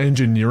reverse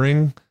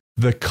engineering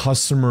the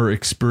customer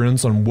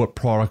experience on what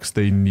products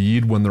they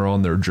need when they're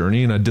on their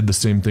journey. And I did the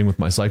same thing with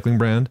my cycling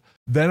brand.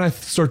 Then I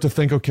start to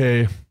think,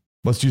 okay,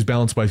 let's use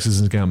balance bikes as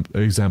an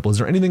example. Is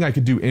there anything I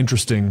could do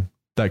interesting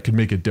that could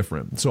make it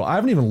different? So I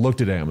haven't even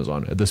looked at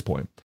Amazon at this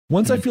point.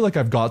 Once I feel like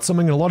I've got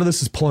something, and a lot of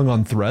this is pulling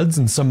on threads,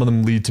 and some of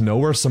them lead to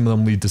nowhere, some of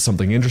them lead to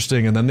something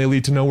interesting, and then they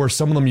lead to nowhere.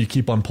 Some of them you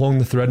keep on pulling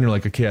the thread and you're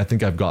like, okay, I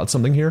think I've got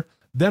something here.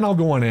 Then I'll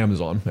go on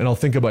Amazon and I'll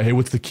think about, hey,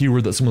 what's the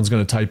keyword that someone's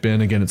going to type in?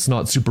 Again, it's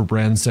not super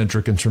brand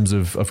centric in terms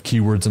of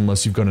keywords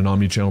unless you've got an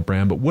omni-channel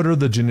brand, but what are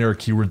the generic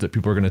keywords that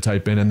people are going to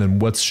type in, and then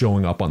what's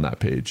showing up on that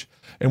page?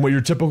 And what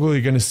you're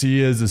typically going to see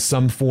is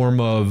some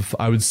form of,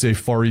 I would say,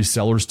 Far East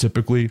sellers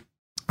typically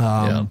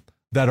that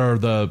are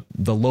the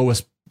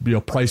lowest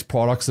price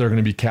products that are going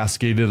to be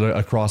cascaded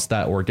across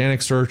that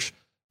organic search.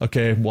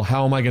 Okay, well,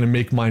 how am I going to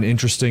make mine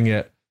interesting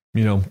at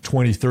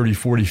 20, 30,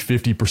 40,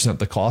 50%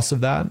 the cost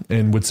of that?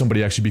 And would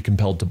somebody actually be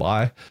compelled to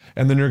buy?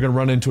 And then you're going to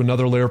run into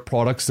another layer of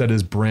products that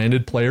is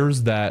branded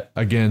players that,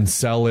 again,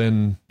 sell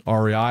in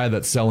REI,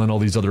 that sell in all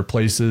these other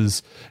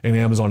places. And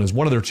Amazon is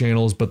one of their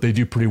channels, but they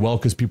do pretty well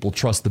because people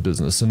trust the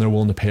business and they're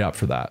willing to pay up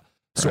for that.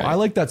 So I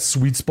like that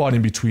sweet spot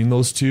in between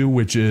those two,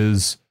 which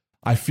is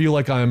I feel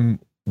like I'm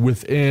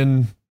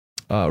within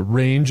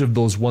range of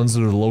those ones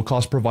that are the low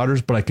cost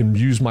providers, but I can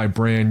use my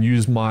brand,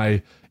 use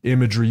my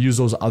imagery, use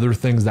those other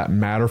things that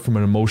matter from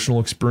an emotional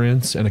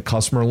experience and a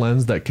customer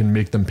lens that can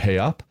make them pay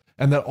up.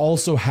 And that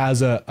also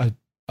has a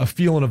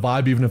feel and a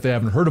vibe, even if they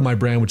haven't heard of my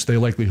brand, which they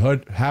likely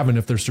haven't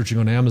if they're searching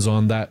on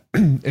Amazon, that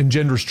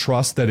engenders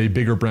trust that a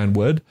bigger brand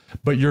would,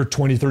 but you're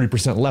 20,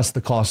 30% less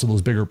the cost of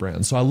those bigger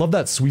brands. So I love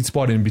that sweet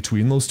spot in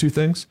between those two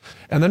things.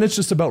 And then it's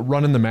just about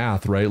running the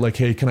math, right? Like,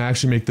 hey, can I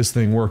actually make this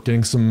thing work?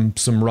 Getting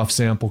some rough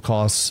sample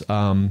costs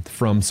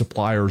from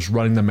suppliers,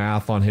 running the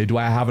math on, hey, do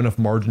I have enough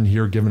margin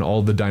here given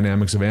all the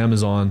dynamics of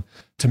Amazon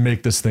to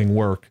make this thing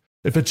work?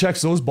 If it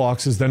checks those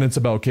boxes, then it's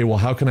about, okay, well,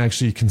 how can I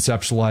actually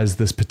conceptualize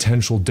this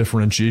potential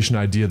differentiation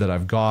idea that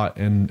I've got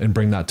and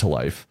bring that to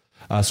life?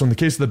 So in the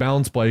case of the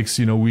balance bikes,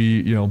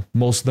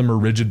 most of them are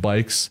rigid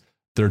bikes.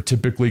 They're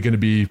typically going to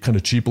be kind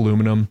of cheap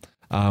aluminum.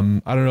 I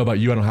don't know about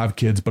you, I don't have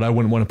kids, but I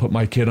wouldn't want to put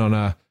my kid on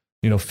a,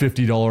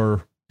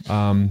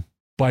 $50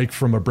 bike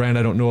from a brand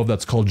I don't know of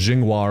that's called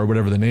Jinghua or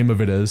whatever the name of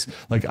it is.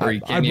 Like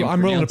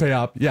I'm willing to pay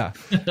up. Yeah.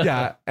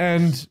 Yeah.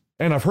 And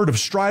I've heard of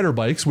Strider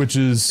bikes, which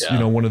is,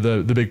 one of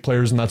the big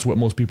players, and that's what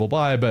most people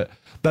buy. But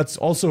that's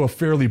also a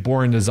fairly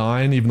boring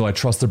design, even though I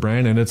trust the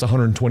brand, and it's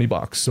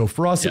 $120. So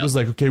for us, it was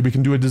like, okay, we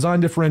can do a design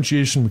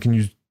differentiation. We can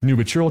use new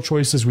material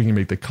choices. We can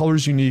make the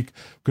colors unique.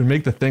 We can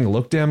make the thing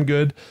look damn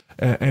good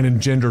and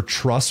engender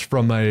trust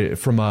from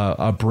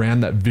a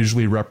brand that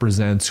visually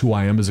represents who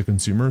I am as a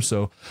consumer.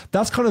 So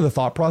that's kind of the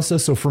thought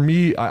process. So for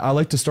me, I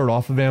like to start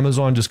off of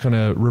Amazon, just kind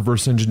of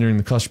reverse engineering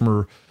the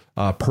customer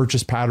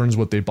purchase patterns,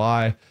 what they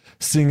buy,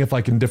 seeing if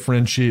I can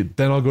differentiate.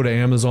 Then I'll go to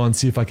Amazon,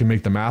 see if I can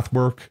make the math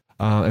work.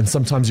 And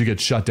sometimes you get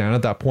shut down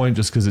at that point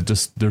just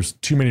because there's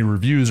too many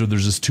reviews or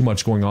there's just too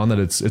much going on that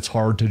it's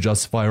hard to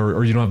justify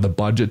or you don't have the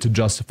budget to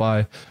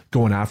justify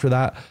going after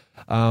that.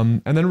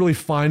 And then really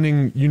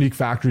finding unique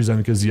factories, I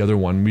think, is the other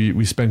one.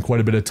 We spend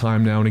quite a bit of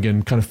time now and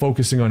again kind of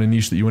focusing on a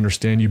niche that you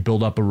understand. You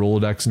build up a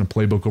Rolodex and a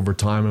playbook over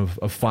time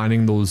of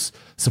finding those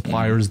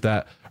suppliers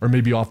that are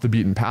maybe off the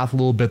beaten path a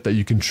little bit, that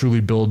you can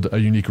truly build a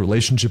unique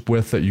relationship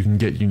with, that you can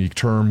get unique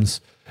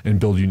terms and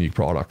build unique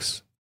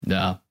products.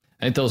 Yeah.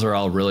 I think those are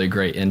all really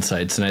great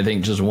insights. And I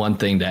think just one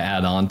thing to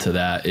add on to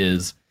that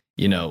is,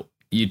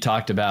 you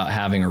talked about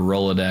having a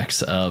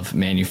Rolodex of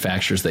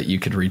manufacturers that you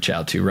could reach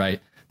out to,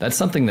 right? That's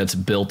something that's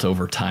built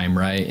over time,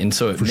 right? And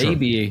so it may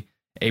be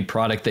a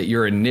product that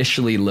you're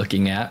initially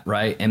looking at,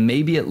 right? And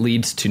maybe it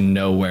leads to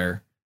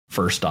nowhere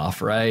first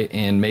off, right?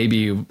 And maybe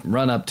you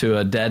run up to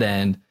a dead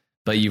end,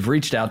 but you've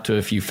reached out to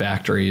a few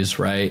factories,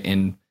 right?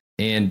 And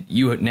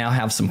you now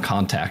have some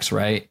contacts,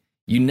 right?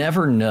 You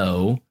never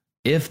know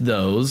if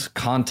those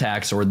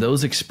contacts or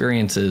those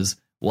experiences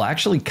will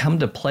actually come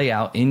to play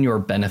out in your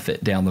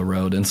benefit down the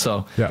road. And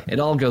so it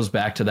all goes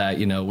back to that.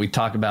 We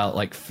talk about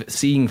like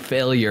seeing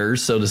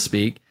failures, so to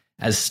speak,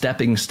 as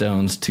stepping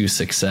stones to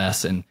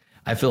success. And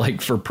I feel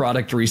like for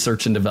product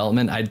research and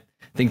development, I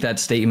think that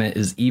statement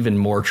is even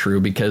more true,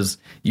 because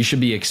you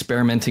should be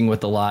experimenting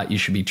with a lot. You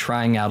should be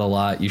trying out a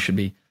lot. You should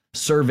be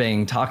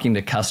surveying, talking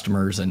to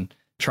customers, and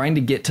trying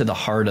to get to the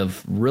heart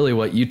of really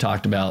what you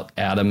talked about,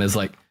 Adam, is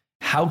like,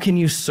 how can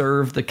you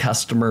serve the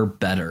customer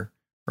better,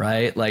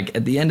 right? Like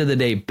at the end of the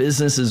day,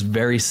 business is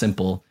very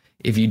simple.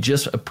 If you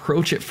just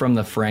approach it from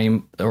the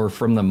frame or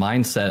from the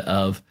mindset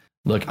of,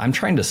 look, I'm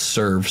trying to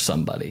serve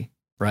somebody,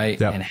 right?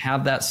 Yep. And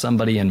have that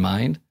somebody in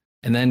mind.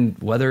 And then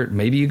whether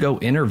maybe you go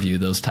interview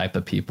those type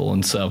of people.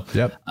 And so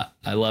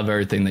I love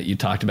everything that you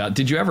talked about.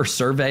 Did you ever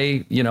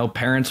survey,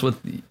 parents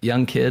with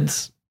young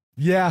kids?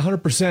 Yeah,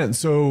 100%.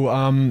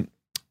 So,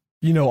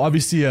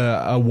 obviously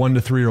a 1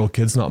 to 3 year old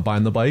kid's not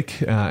buying the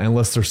bike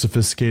unless they're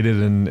sophisticated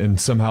and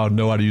somehow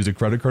know how to use a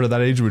credit card at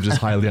that age, which is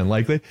highly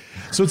unlikely.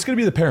 So it's going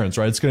to be the parents,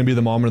 right? It's going to be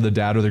the mom or the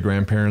dad or the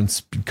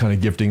grandparents kind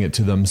of gifting it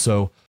to them.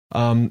 So,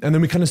 and then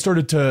we kind of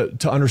started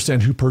to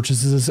understand who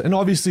purchases this. And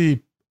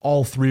obviously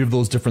all three of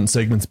those different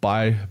segments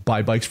buy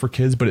bikes for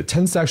kids, but it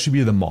tends to actually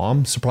be the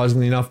mom,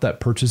 surprisingly enough, that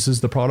purchases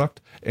the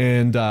product.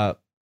 And,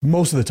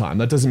 most of the time,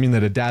 that doesn't mean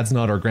that a dad's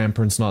not or a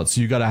grandparent's not.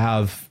 So you got to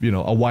have,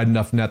 a wide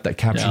enough net that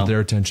captures their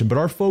attention. But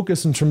our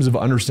focus in terms of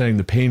understanding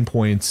the pain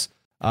points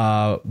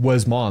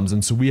was moms.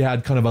 And so we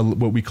had kind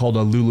of what we called a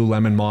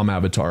Lululemon mom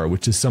avatar,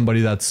 which is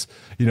somebody that's,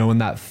 in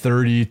that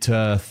 30 to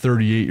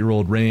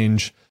 38-year-old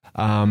range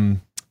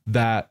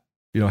that,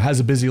 has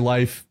a busy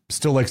life,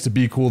 still likes to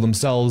be cool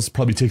themselves,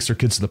 probably takes their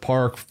kids to the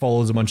park,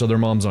 follows a bunch of other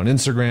moms on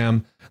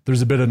Instagram.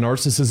 There's a bit of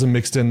narcissism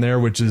mixed in there,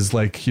 which is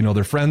like,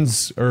 their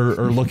friends are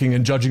looking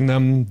and judging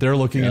them. They're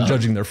looking and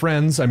judging their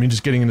friends. I mean,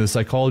 just getting into the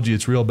psychology,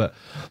 it's real. But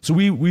so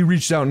we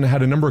reached out and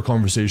had a number of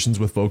conversations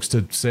with folks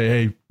to say,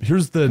 hey,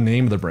 here's the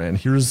name of the brand.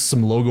 Here's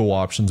some logo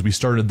options. We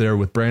started there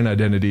with brand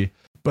identity.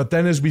 But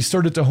then as we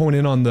started to hone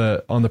in on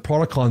the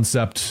product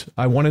concept,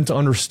 I wanted to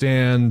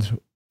understand,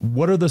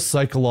 what are the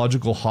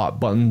psychological hot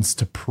buttons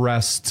to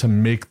press to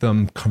make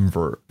them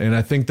convert? And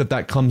I think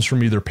that comes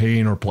from either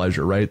pain or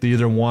pleasure, right? They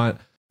either want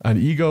an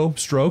ego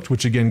stroked,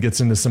 which again gets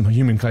into some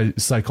human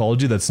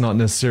psychology that's not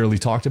necessarily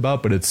talked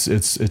about, but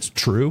it's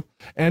true.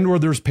 And or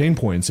there's pain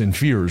points and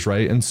fears,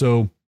 right? And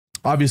so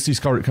obviously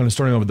kind of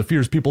starting off with the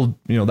fears, people,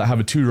 that have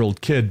a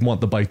 2-year-old kid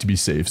want the bike to be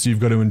safe. So you've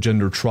got to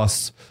engender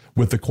trust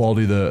with the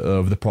quality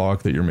of the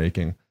product that you're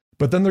making.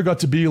 But then there got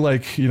to be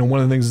like, one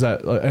of the things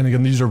that, and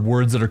again, these are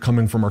words that are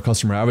coming from our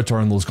customer avatar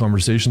in those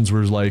conversations,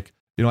 where it's like,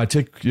 I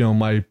take,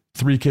 my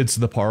 3 kids to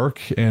the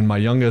park, and my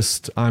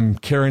youngest, I'm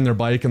carrying their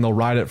bike and they'll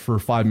ride it for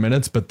 5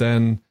 minutes, but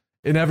then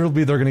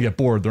inevitably they're going to get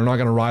bored. They're not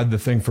going to ride the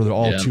thing for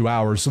all 2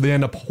 hours. So they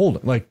end up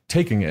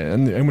taking it.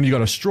 And when you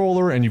got a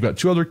stroller and you've got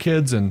 2 other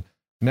kids and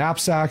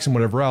knapsacks and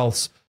whatever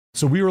else.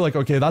 So we were like,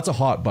 okay, that's a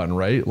hot button,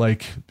 right?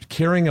 Like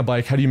carrying a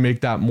bike, how do you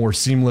make that more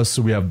seamless?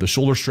 So we have the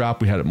shoulder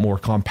strap, we had it more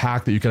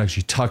compact that you could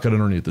actually tuck it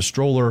underneath the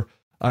stroller,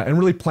 and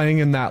really playing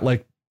in that,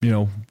 like,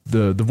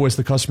 the voice of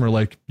the customer,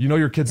 like,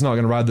 your kid's not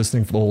going to ride this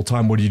thing for the whole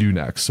time. What do you do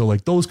next? So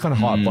like those kind of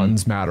hot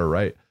buttons matter,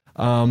 right?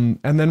 And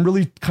then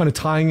really kind of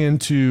tying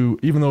into,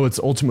 even though it's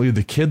ultimately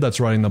the kid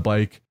that's riding the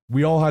bike,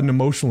 we all had an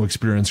emotional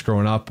experience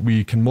growing up.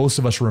 Most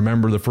of us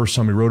remember the first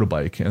time we rode a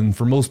bike. And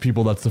for most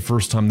people, that's the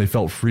first time they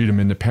felt freedom,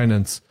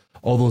 independence,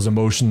 all those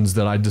emotions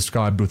that I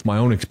described with my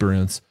own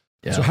experience.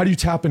 Yeah. So how do you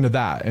tap into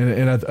that?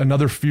 And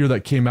another fear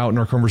that came out in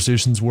our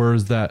conversations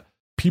is that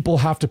people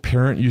have to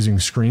parent using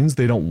screens.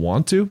 They don't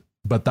want to.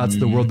 but that's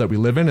the world that we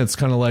live in. It's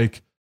kind of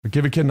like,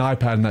 give a kid an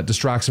iPad and that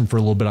distracts him for a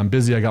little bit. I'm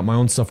busy. I got my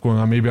own stuff going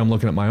on. Maybe I'm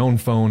looking at my own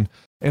phone.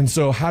 And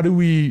so how do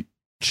we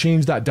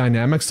change that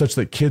dynamic such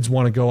that kids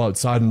want to go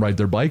outside and ride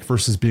their bike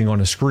versus being on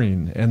a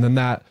screen? And then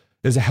that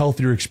is a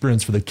healthier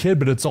experience for the kid,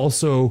 but it's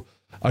also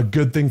a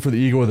good thing for the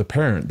ego of the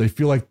parent. They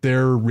feel like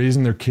they're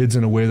raising their kids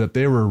in a way that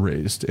they were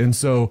raised. And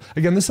so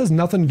again, this has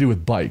nothing to do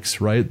with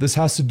bikes, right? This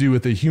has to do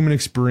with a human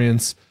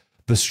experience,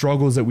 the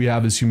struggles that we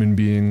have as human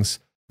beings,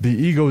 the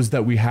egos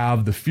that we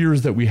have, the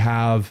fears that we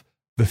have,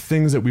 the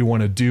things that we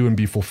want to do and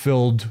be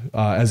fulfilled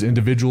as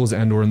individuals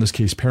and, or in this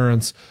case,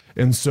 parents.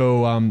 And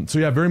so,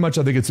 yeah, very much,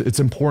 I think it's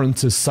important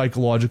to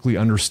psychologically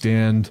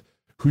understand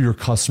who your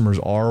customers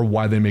are,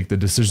 why they make the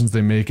decisions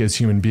they make as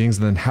human beings,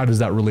 and then how does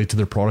that relate to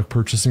their product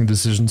purchasing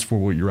decisions for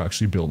what you're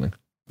actually building.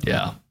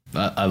 Yeah,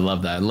 I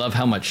love that. I love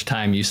how much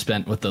time you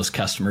spent with those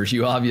customers.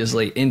 You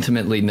obviously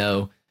intimately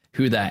know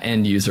who that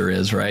end user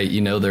is, right?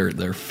 You know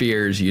their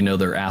fears, you know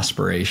their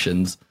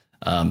aspirations.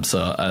 So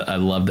I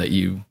love that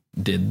you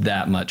did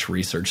that much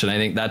research. And I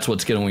think that's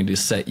what's going to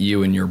set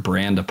you and your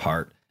brand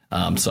apart.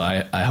 So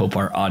I hope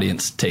our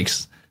audience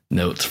takes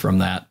notes from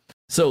that.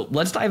 So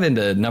let's dive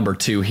into number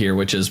 2 here,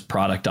 which is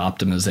product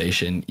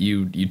optimization.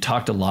 You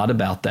talked a lot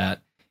about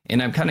that.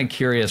 And I'm kind of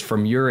curious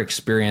from your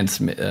experience,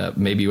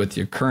 maybe with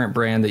your current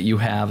brand that you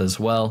have as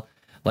well,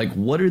 like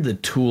what are the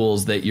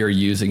tools that you're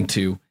using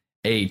to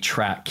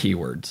track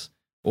keywords?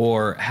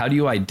 Or how do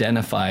you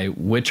identify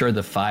which are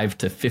the 5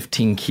 to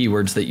 15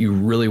 keywords that you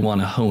really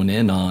want to hone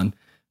in on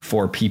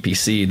for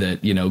PPC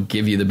that,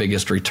 give you the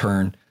biggest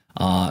return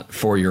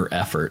for your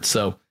effort?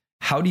 So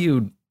how do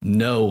you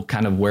know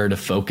kind of where to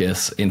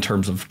focus in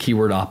terms of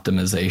keyword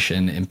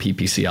optimization and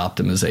PPC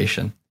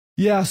optimization?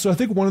 Yeah, so I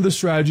think one of the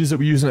strategies that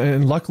we use,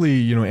 and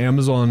luckily,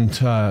 Amazon,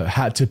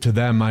 hat tip to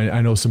them.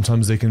 I know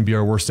sometimes they can be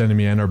our worst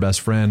enemy and our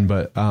best friend,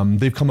 but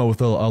they've come out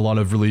with a lot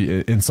of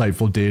really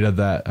insightful data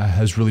that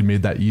has really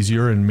made that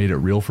easier and made it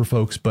real for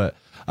folks. But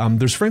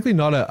there's frankly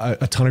not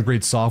a ton of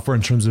great software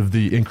in terms of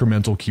the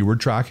incremental keyword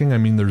tracking. I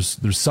mean, there's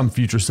some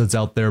feature sets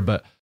out there,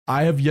 but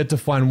I have yet to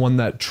find one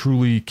that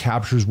truly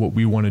captures what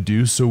we want to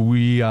do. So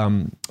we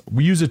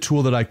use a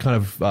tool that I kind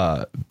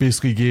of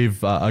basically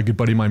gave a good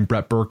buddy of mine,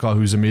 Brett Burkaw,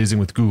 who's amazing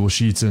with Google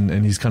Sheets,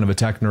 and he's kind of a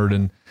tech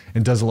nerd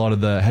and does a lot of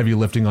the heavy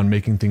lifting on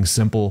making things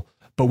simple,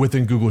 but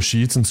within Google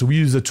Sheets. And so we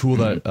use a tool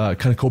that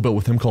kind of co-built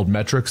with him called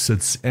Metrics.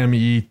 It's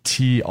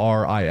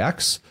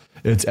Metrix.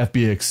 It's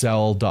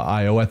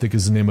fbaexcel.io, I think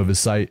is the name of his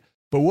site.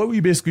 But what we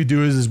basically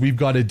do is we've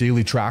got a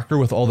daily tracker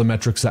with all the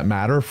metrics that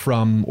matter,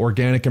 from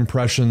organic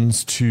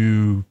impressions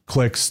to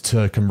clicks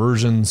to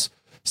conversions.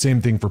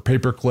 Same thing for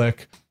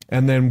pay-per-click.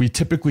 And then we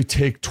typically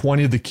take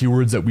 20 of the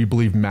keywords that we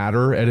believe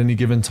matter at any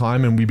given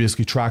time, and we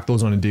basically track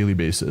those on a daily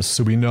basis.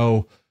 So we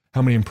know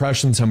how many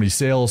impressions, how many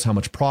sales, how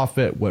much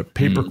profit, what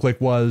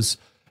pay-per-click was.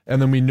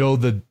 And then we know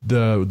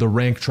the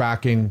rank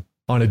tracking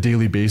on a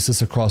daily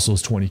basis across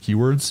those 20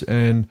 keywords.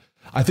 And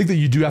I think that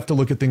you do have to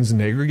look at things in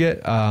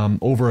aggregate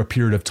over a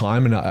period of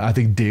time. And I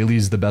think daily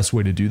is the best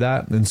way to do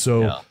that. And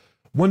so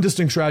one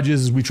distinct strategy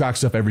is we track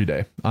stuff every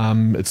day.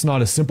 It's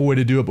not a simple way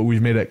to do it, but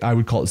we've made it, I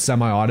would call it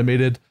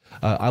semi-automated.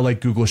 I like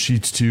Google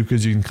Sheets too,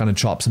 because you can kind of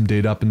chop some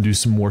data up and do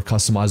some more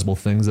customizable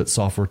things that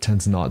software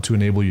tends not to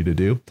enable you to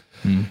do.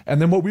 And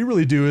then what we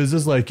really do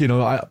is like,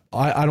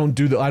 I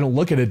don't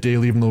look at it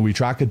daily, even though we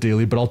track it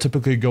daily, but I'll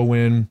typically go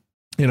in.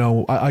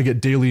 I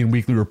get daily and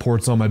weekly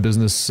reports on my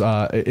business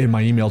in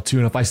my email too.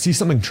 And if I see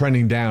something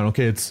trending down,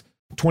 okay, it's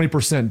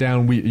 20%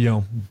 down,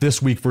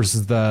 this week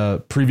versus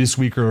the previous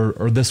week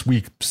or this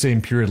week,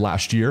 same period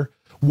last year,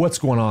 what's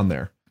going on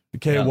there?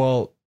 Okay,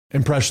 well,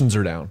 impressions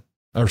are down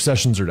or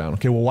sessions are down.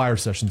 Okay, well, why are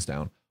sessions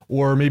down?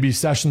 Or maybe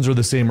sessions are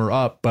the same or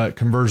up, but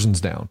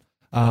conversions down.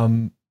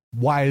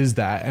 Why is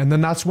that? And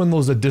then that's when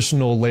those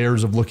additional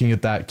layers of looking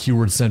at that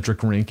keyword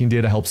centric ranking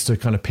data helps to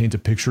kind of paint a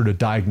picture to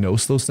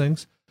diagnose those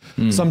things.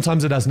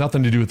 Sometimes it has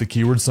nothing to do with the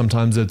keywords.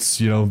 Sometimes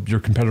it's, your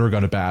competitor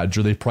got a badge,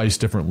 or they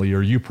priced differently,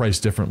 or you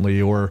priced differently,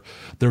 or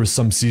there was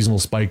some seasonal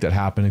spike that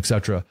happened,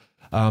 etc.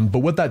 But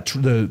what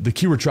the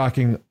keyword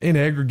tracking in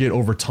aggregate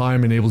over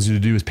time enables you to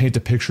do is paint a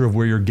picture of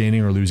where you're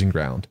gaining or losing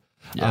ground.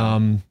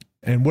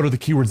 And what are the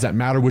keywords that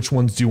matter? Which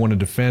ones do you want to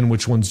defend?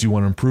 Which ones do you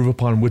want to improve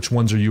upon? Which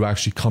ones are you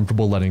actually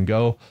comfortable letting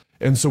go?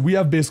 And so we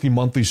have basically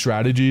monthly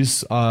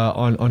strategies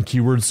on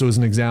keywords. So as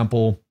an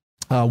example,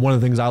 one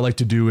of the things I like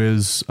to do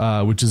is,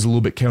 which is a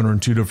little bit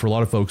counterintuitive for a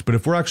lot of folks, but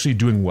if we're actually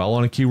doing well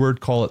on a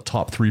keyword, call it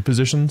top 3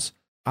 positions,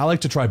 I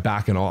like to try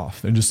backing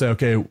off and just say,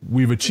 okay,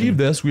 we've achieved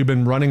this. We've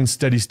been running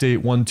steady state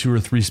 1, 2, or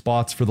 3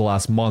 spots for the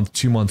last month,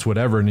 2 months,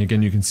 whatever. And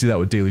again, you can see that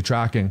with daily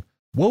tracking.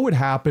 What would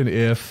happen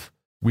if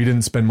we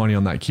didn't spend money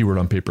on that keyword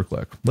on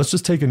pay-per-click? Let's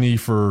just take a knee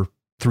for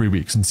 3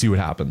 weeks and see what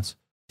happens.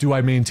 Do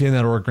I maintain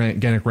that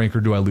organic rank or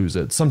do I lose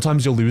it?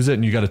 Sometimes you'll lose it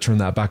and you got to turn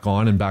that back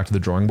on and back to the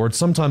drawing board.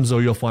 Sometimes though,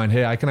 you'll find,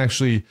 hey, I can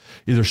actually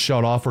either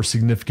shut off or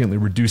significantly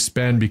reduce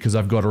spend because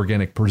I've got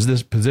organic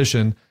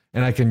position,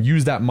 and I can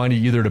use that money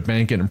either to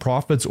bank it in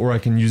profits, or I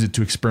can use it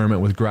to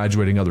experiment with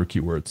graduating other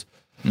keywords.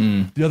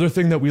 The other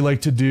thing that we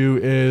like to do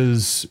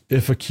is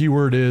if a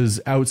keyword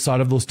is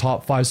outside of those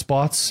top 5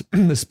 spots,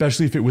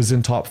 especially if it was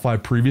in top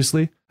 5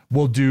 previously,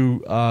 we'll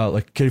do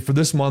okay, for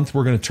this month,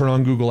 we're going to turn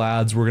on Google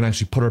Ads. We're going to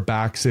actually put our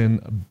backs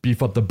in,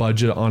 beef up the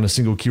budget on a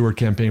single keyword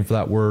campaign for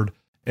that word,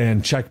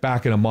 and check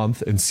back in a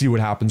month and see what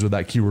happens with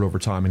that keyword over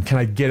time. And can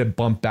I get it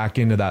bumped back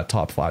into that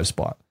top 5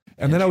 spot?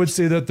 And then I would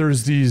say that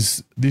there's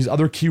these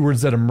other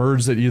keywords that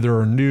emerge that either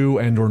are new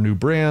and or new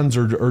brands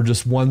or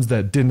just ones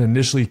that didn't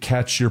initially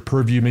catch your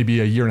purview maybe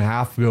a year and a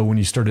half ago when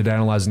you started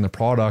analyzing the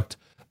product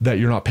that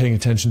you're not paying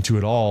attention to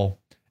at all.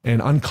 And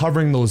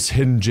uncovering those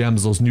hidden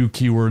gems, those new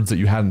keywords that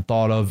you hadn't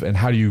thought of, and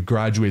how do you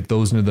graduate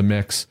those into the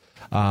mix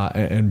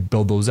and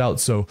build those out.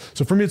 So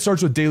for me, it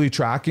starts with daily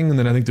tracking. And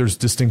then I think there's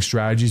distinct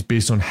strategies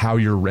based on how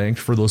you're ranked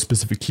for those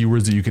specific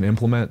keywords that you can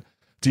implement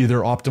to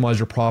either optimize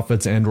your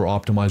profits and or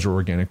optimize your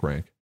organic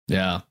rank.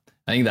 Yeah,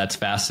 I think that's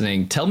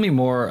fascinating. Tell me a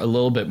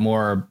little bit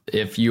more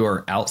if you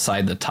are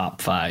outside the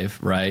top 5,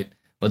 right?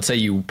 Let's say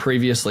you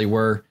previously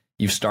were,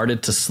 you've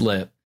started to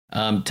slip.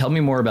 Tell me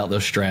more about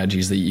those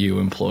strategies that you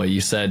employ. You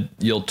said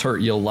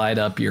you'll light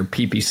up your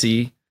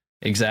PPC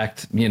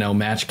exact,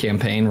 match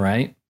campaign,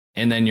 right?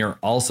 And then you're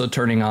also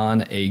turning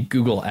on a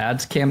Google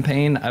Ads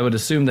campaign. I would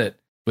assume that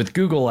with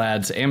Google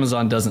Ads,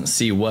 Amazon doesn't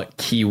see what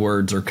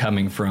keywords are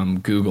coming from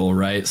Google,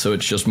 right? So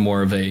it's just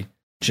more of a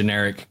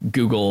generic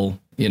Google,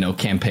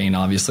 campaign,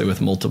 obviously with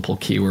multiple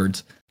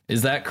keywords.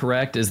 Is that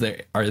correct?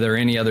 Are there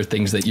any other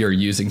things that you're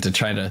using to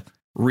try to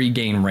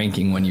regain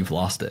ranking when you've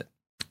lost it?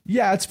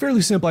 Yeah, it's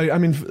fairly simple. I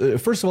mean,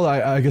 first of all,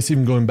 I guess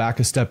even going back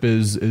a step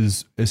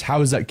is how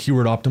is that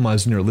keyword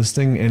optimized in your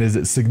listing? And is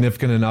it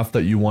significant enough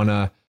that you want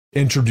to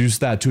introduce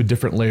that to a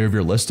different layer of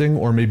your listing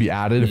or maybe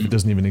add it if it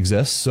doesn't even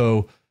exist?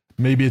 So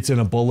maybe it's in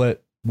a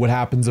bullet. What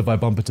happens if I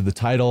bump it to the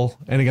title?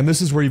 And again,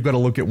 this is where you've got to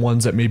look at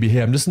ones that maybe,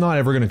 hey, I'm just not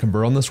ever going to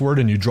convert on this word,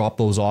 and you drop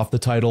those off the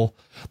title.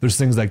 There's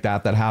things like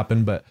that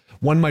happen. But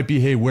one might be,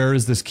 hey, where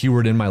is this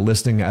keyword in my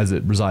listing as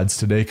it resides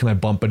today? Can I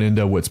bump it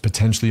into what's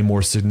potentially a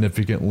more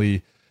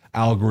significantly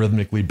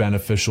algorithmically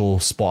beneficial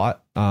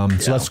spot? So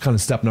that's kind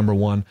of step number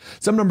 1.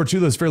 Step number 2,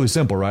 that's fairly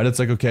simple, right? It's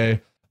like, okay,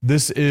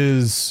 this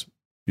is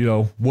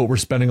what we're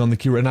spending on the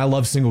keyword. And I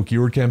love single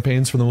keyword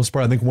campaigns for the most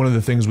part. I think one of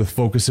the things with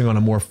focusing on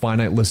a more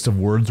finite list of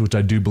words, which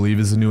I do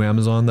believe is the new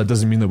Amazon, that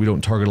doesn't mean that we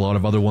don't target a lot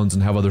of other ones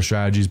and have other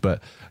strategies, but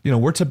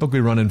we're typically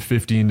running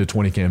 15 to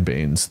 20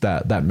 campaigns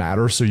that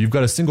matter. So you've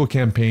got a single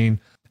campaign,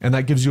 and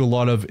that gives you a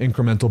lot of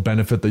incremental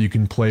benefit that you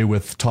can play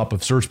with top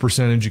of search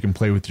percentage. You can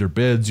play with your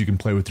bids. You can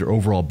play with your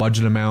overall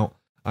budget amount.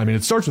 I mean,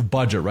 it starts with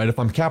budget, right? If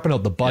I'm capping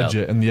out the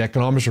budget and the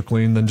economics are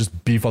clean, then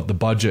just beef up the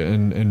budget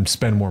and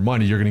spend more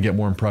money. You're going to get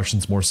more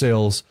impressions, more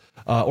sales.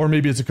 Or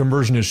maybe it's a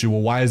conversion issue. Well,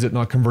 why is it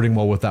not converting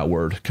well with that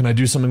word? Can I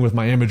do something with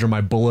my image or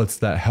my bullets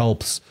that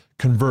helps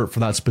convert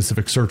for that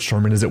specific search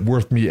term? And is it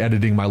worth me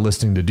editing my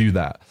listing to do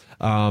that?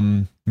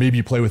 Maybe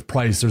you play with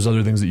price. There's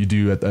other things that you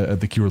do at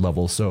the keyword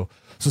level. So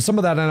some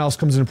of that analysis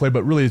comes into play,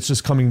 but really it's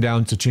just coming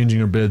down to changing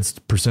your bids,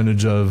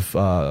 percentage of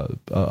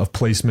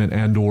placement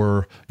and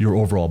or your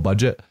overall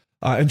budget.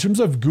 In terms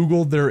of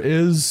Google, there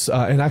is,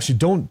 and actually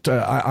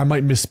I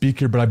might misspeak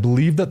here, but I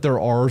believe that there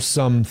are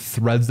some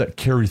threads that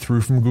carry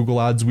through from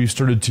Google Ads. We've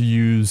started to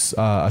use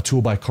a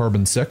tool by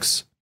Carbon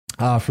 6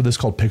 for this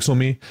called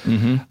PixelMe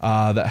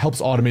that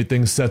helps automate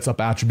things, sets up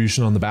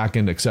attribution on the back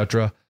end,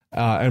 etc.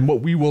 And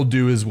what we will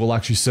do is we'll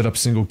actually set up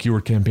single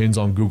keyword campaigns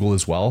on Google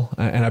as well.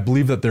 And I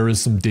believe that there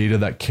is some data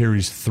that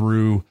carries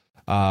through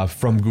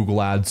from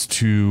Google Ads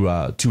to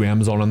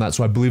Amazon on that.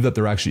 So I believe that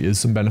there actually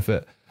is some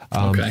benefit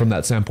from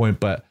that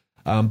standpoint. But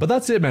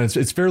that's it, man.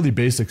 It's fairly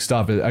basic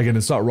stuff. Again,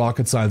 it's not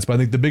rocket science, but I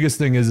think the biggest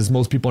thing is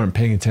most people aren't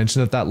paying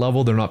attention at that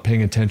level. They're not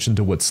paying attention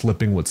to what's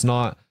slipping, what's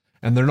not.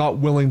 And they're not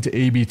willing to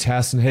A/B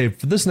test. And hey,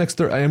 for this next,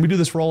 and we do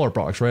this for all our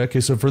products, right? Okay,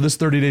 so for this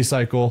 30-day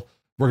cycle,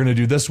 we're going to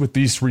do this with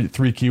these three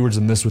keywords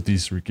and this with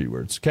these 3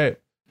 keywords. Okay,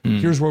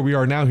 here's where we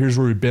are now. Here's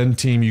where we've been.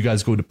 Team, you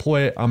guys go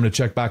deploy it. I'm going to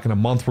check back in a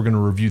month. We're going to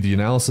review the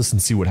analysis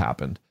and see what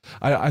happened.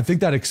 I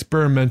think that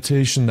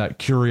experimentation, that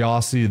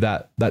curiosity,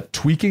 that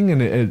tweaking,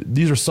 and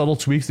these are subtle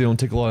tweaks. They don't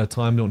take a lot of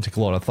time, don't take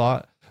a lot of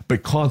thought,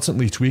 but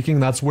constantly tweaking.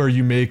 That's where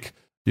you make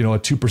a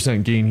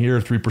 2% gain here,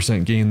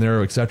 3% gain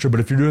there, etc.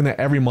 But if you're doing that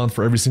every month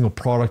for every single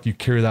product, you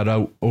carry that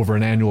out over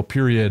an annual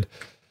period,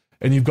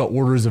 and you've got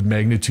orders of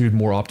magnitude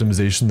more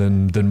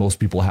optimization than most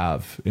people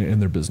have in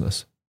their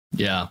business.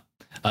 Yeah,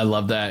 I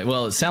love that.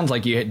 Well, it sounds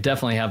like you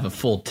definitely have a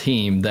full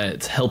team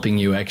that's helping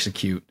you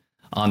execute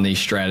on these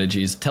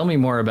strategies. Tell me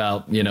more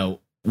about,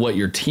 what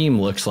your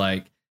team looks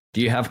like.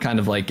 Do you have kind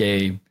of like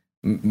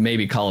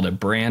maybe call it a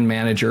brand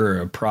manager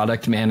or a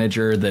product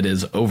manager that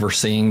is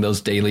overseeing those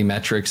daily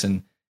metrics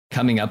and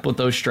coming up with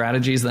those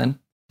strategies then?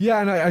 Yeah,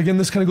 and again,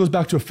 this kind of goes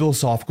back to a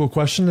philosophical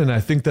question, and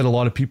I think that a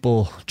lot of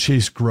people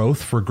chase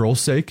growth for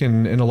growth's sake,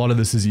 and a lot of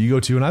this is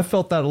ego too, and I've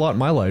felt that a lot in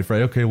my life,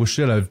 right? Okay, well,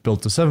 shit, I've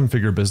built a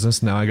 7-figure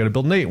business, now I got to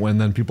build an 8 one,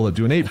 then people that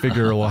do an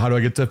 8-figure, well, how do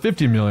I get to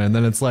 50 million?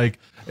 Then it's like,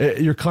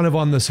 you're kind of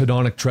on this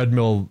hedonic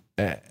treadmill,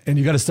 and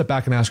you got to step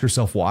back and ask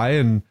yourself why,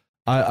 and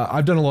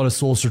I've done a lot of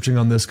soul searching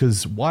on this,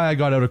 because why I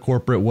got out of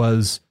corporate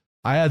was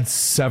I had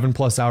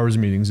 7+ hours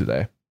of meetings a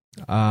day.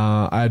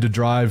 I had to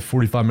drive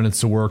 45 minutes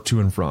to work to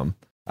and from.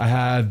 I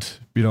had,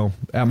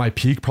 at my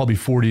peak, probably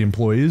 40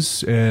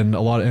 employees and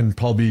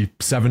probably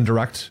 7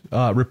 direct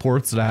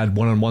reports that I had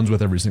one-on-ones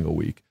with every single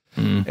week.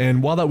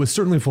 And while that was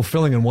certainly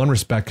fulfilling in one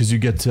respect, because you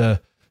get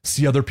to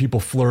see other people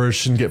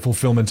flourish and get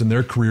fulfillment in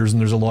their careers,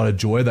 and there's a lot of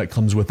joy that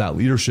comes with that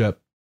leadership,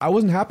 I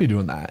wasn't happy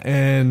doing that.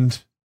 And,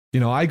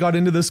 I got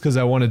into this because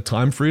I wanted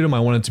time freedom. I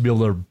wanted to be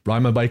able to ride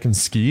my bike and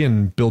ski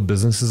and build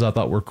businesses I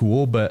thought were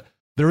cool. But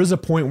there is a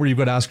point where you've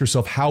got to ask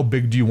yourself, how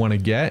big do you want to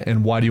get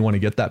and why do you want to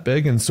get that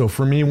big? And so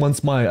for me,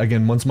 once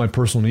my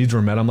personal needs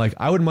were met, I'm like,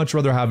 I would much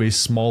rather have a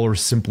smaller,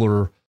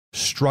 simpler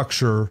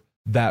structure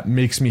that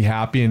makes me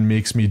happy and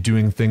makes me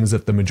doing things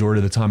that the majority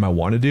of the time I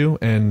want to do.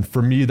 And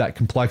for me, that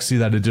complexity,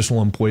 that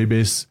additional employee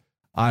base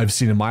I've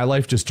seen in my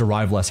life just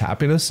derive less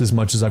happiness as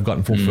much as I've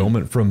gotten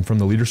fulfillment from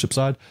the leadership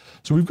side.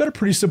 So we've got a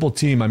pretty simple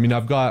team. I mean,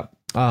 I've got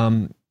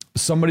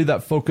somebody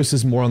that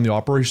focuses more on the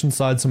operations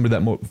side, somebody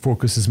that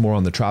focuses more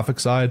on the traffic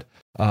side.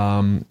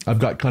 I've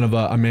got kind of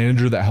a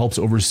manager that helps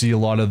oversee a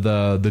lot of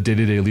the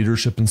day-to-day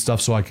leadership and stuff,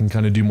 so I can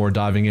kind of do more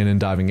diving in and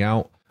diving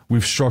out.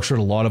 We've structured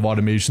a lot of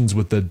automations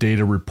with the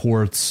data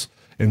reports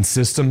and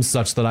systems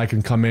such that I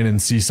can come in and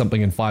see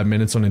something in 5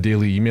 minutes on a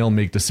daily email,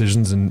 make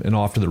decisions and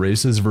off to the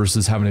races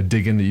versus having to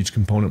dig into each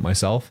component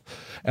myself.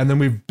 And then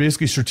we've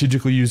basically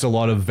strategically used a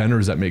lot of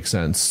vendors that make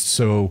sense.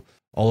 So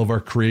all of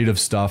our creative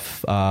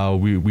stuff,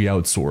 we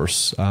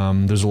outsource.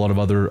 There's a lot of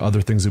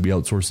other things that we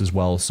outsource as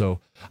well. So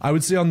I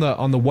would say on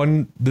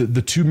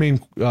the two main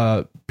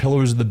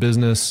pillars of the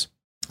business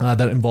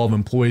that involve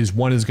employees,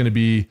 one is going to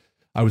be,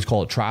 I would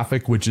call it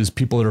traffic, which is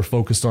people that are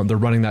focused on, they're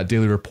running that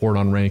daily report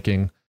on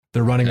ranking.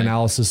 They're running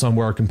analysis on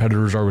where our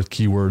competitors are with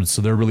keywords.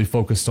 So they're really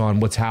focused on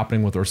what's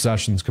happening with our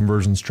sessions,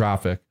 conversions,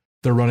 traffic.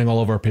 They're running all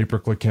of our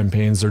pay-per-click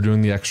campaigns. They're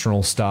doing the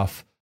external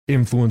stuff,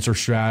 influencer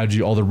strategy,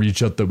 all the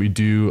reach out that we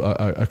do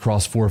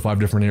across 4 or 5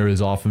 different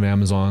areas off of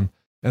Amazon.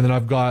 And then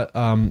I've got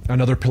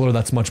another pillar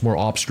that's much more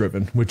ops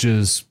driven, which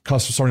is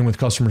starting with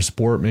customer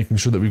support, making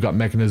sure that we've got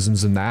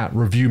mechanisms in that.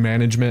 Review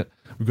management.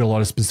 We've got a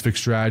lot of specific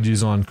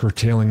strategies on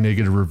curtailing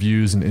negative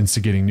reviews and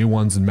instigating new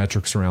ones and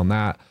metrics around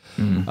that.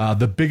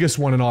 The biggest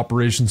one in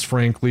operations,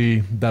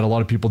 frankly, that a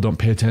lot of people don't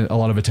pay a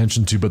lot of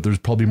attention to, but there's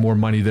probably more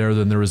money there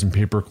than there is in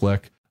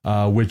pay-per-click,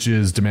 which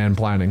is demand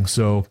planning.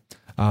 So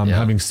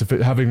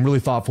having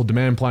really thoughtful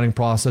demand planning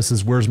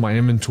processes. Where's my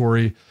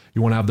inventory?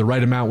 You want to have the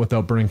right amount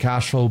without burning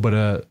cash flow,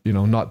 but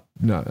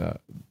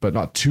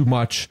not too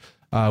much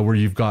where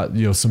you've got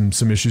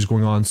some issues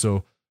going on.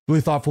 So really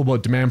thoughtful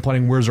about demand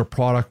planning. Where's our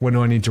product? When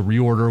do I need to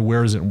reorder?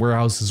 Where is it in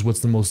warehouses? What's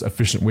the most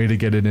efficient way to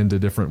get it into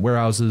different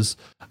warehouses?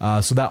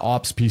 So that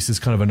ops piece is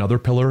kind of another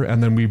pillar.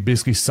 And then we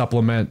basically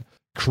supplement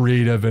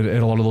creative and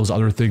a lot of those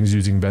other things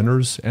using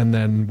vendors. And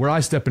then where I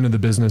step into the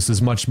business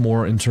is much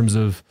more in terms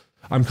of,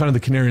 I'm kind of the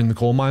canary in the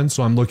coal mine.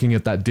 So I'm looking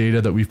at that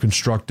data that we've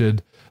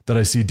constructed that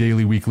I see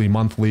daily, weekly,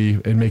 monthly,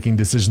 and making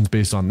decisions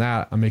based on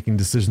that. I'm making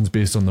decisions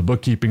based on the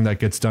bookkeeping that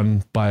gets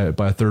done by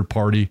a third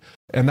party.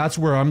 And that's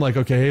where I'm like,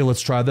 okay, hey,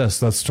 let's try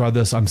this. Let's try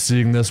this. I'm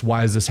seeing this.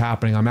 Why is this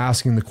happening? I'm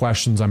asking the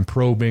questions. I'm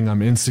probing.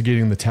 I'm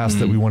instigating the tests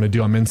that we want to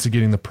do. I'm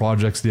instigating the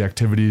projects, the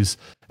activities.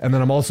 And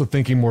then I'm also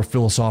thinking more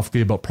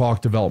philosophically about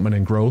product development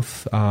and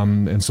growth.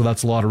 And so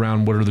that's a lot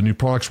around what are the new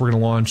products we're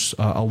going to launch.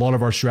 A lot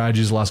of our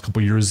strategies the last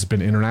couple of years has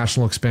been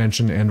international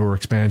expansion and or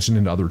expansion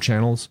into other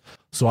channels.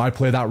 So I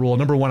play that role.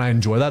 Number one, I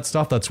enjoy that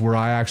stuff. That's where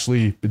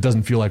it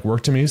doesn't feel like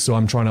work to me. So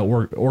I'm trying to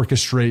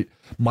orchestrate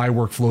my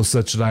workflow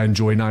such that I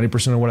enjoy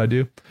 90% of what I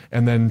do.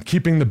 And then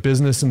keeping the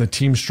business and the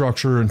team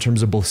structure in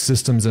terms of both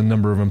systems and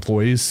number of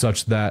employees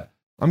such that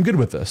I'm good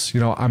with this.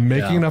 I'm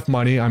making enough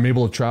money. I'm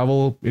able to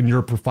travel in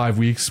Europe for 5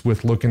 weeks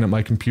with looking at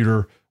my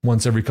computer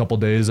once every couple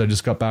of days. I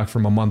just got back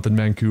from a month in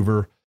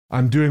Vancouver.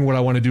 I'm doing what I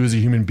want to do as a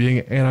human being,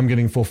 and I'm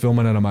getting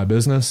fulfillment out of my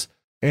business.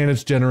 And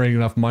it's generating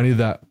enough money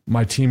that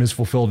my team is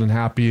fulfilled and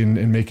happy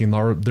and making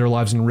their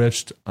lives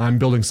enriched. I'm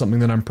building something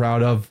that I'm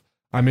proud of.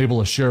 I'm able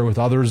to share with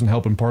others and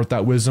help impart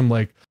that wisdom.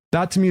 Like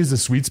that to me is the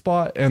sweet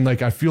spot. And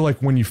like, I feel like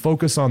when you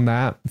focus on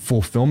that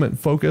fulfillment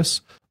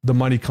focus, the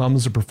money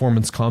comes, the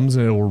performance comes,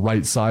 and it will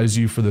right size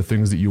you for the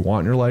things that you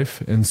want in your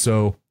life. And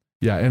so,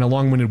 yeah, in a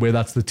long-winded way,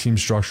 that's the team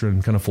structure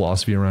and kind of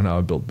philosophy around how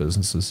I build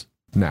businesses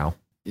now.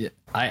 Yeah,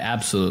 I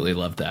absolutely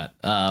love that.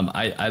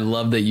 I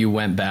love that you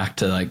went back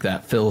to like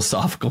that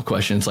philosophical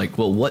question. It's like,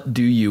 well, what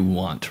do you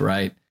want,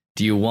 right?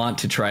 Do you want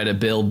to try to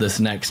build this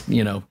next,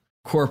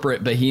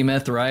 corporate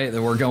behemoth, right?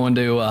 That we're going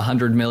to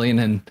 100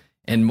 million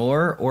and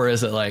more? Or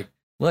is it like,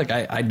 look,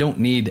 I don't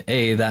need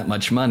that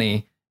much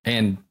money,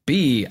 and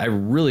B, I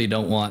really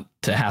don't want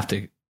to have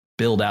to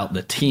build out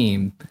the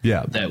team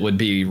that would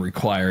be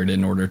required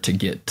in order to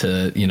get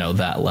to,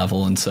 that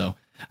level. And so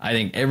I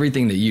think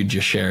everything that you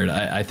just shared,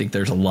 I think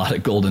there's a lot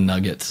of golden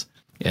nuggets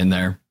in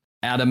there.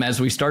 Adam, as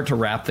we start to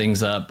wrap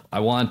things up, I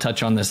want to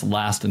touch on this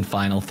last and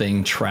final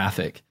thing,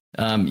 traffic.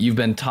 You've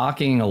been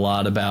talking a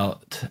lot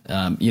about,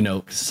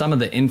 some of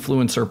the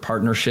influencer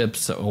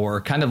partnerships or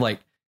kind of like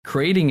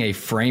creating a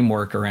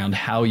framework around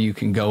how you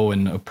can go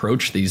and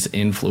approach these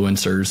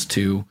influencers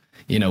to,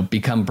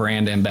 become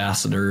brand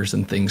ambassadors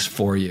and things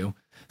for you.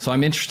 So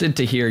I'm interested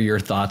to hear your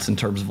thoughts in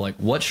terms of like,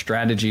 what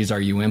strategies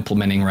are you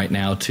implementing right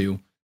now to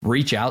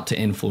reach out to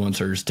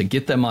influencers, to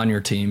get them on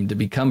your team, to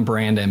become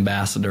brand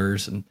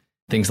ambassadors and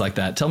things like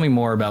that? Tell me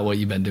more about what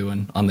you've been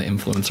doing on the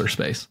influencer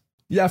space.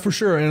 Yeah, for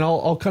sure. And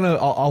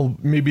I'll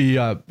maybe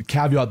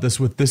caveat this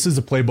with, this is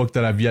a playbook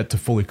that I've yet to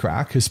fully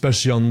crack,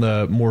 especially on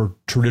the more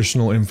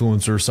traditional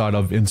influencer side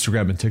of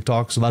Instagram and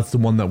TikTok. So that's the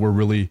one that we're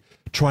really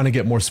trying to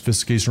get more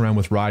sophistication around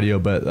with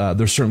Rydio. But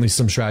there's certainly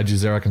some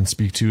strategies there I can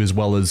speak to, as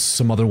well as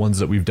some other ones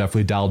that we've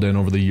definitely dialed in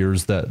over the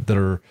years that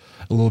are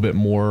a little bit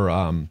more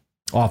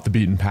off the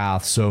beaten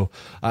path. So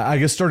I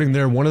guess starting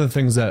there, one of the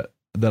things that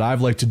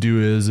I've liked to do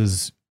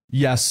is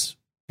yes,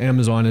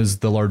 Amazon is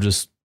the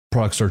largest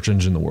product search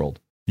engine in the world.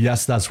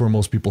 Yes, that's where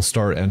most people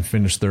start and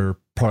finish their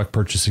product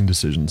purchasing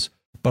decisions.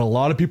 But a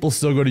lot of people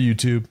still go to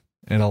YouTube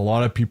and a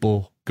lot of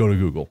people go to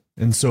Google.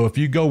 And so if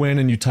you go in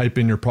and you type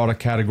in your product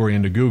category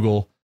into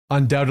Google,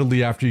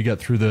 undoubtedly after you get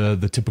through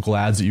the typical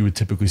ads that you would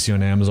typically see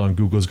on Amazon,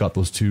 Google's got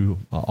those too,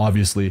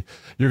 obviously.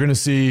 You're going to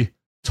see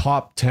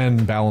top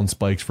 10 balance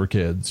bikes for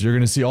kids. You're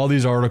going to see all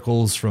these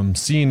articles from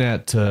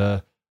CNET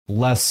to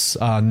less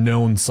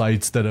known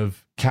sites that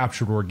have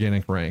captured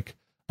organic rank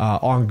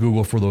on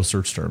Google for those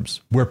search terms,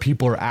 where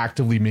people are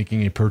actively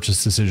making a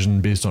purchase decision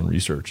based on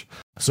research.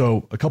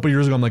 So a couple of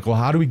years ago, I'm like, well,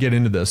 how do we get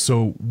into this?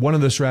 So one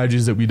of the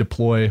strategies that we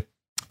deploy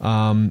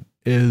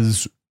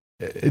is,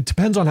 it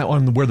depends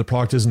on where the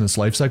product is in its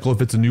life cycle.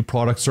 If it's a new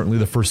product, certainly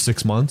the first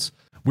 6 months,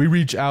 we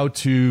reach out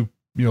to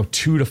 2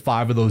 to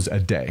 5 of those a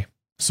day.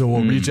 So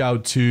we'll reach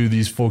out to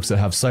these folks that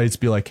have sites,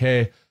 be like,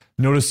 hey,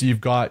 notice you've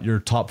got your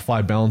top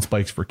 5 balance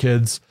bikes for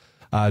kids.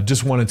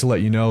 Just wanted to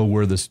let you know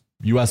we're this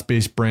US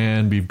based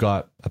brand. We've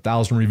got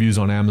 1,000 reviews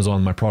on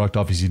Amazon. My product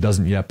obviously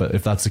doesn't yet, but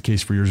if that's the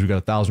case for yours, we've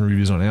got 1,000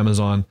 reviews on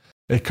Amazon.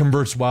 It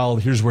converts well.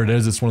 Here's where it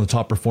is. It's one of the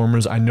top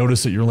performers. I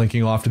noticed that you're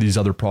linking off to these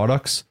other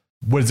products.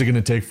 What is it going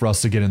to take for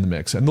us to get in the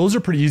mix? And those are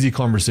pretty easy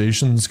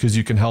conversations because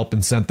you can help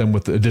incent them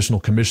with additional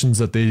commissions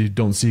that they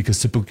don't see, because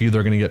typically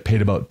they're going to get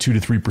paid about 2 to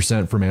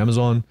 3% from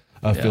Amazon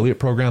affiliate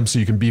programs. So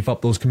you can beef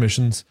up those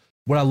commissions.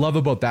 What I love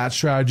about that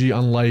strategy,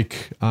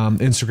 unlike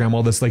Instagram,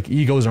 all this, like,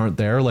 egos aren't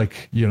there.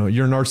 Like, you're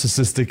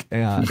narcissistic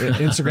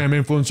Instagram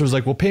influencers,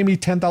 like, well, pay me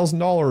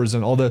 $10,000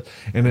 and all that.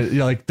 And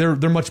like, they're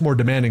much more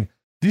demanding.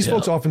 These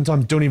folks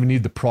oftentimes don't even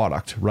need the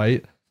product,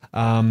 right?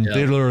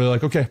 They're literally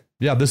like, okay,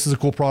 yeah, this is a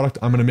cool product.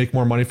 I'm going to make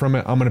more money from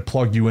it. I'm going to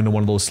plug you into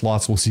one of those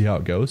slots. We'll see how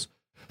it goes.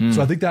 So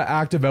I think that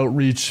active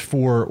outreach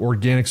for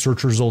organic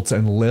search results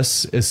and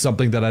lists is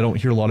something that I don't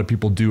hear a lot of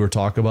people do or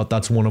talk about.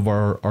 That's one of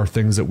our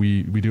things that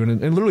we do. And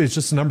literally it's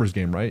just a numbers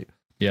game, right?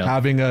 Yeah.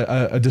 Having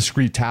a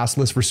discrete task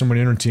list for somebody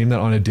in our team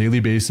that on a daily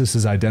basis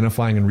is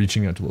identifying and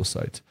reaching out to those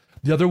sites.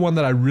 The other one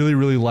that I really,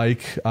 really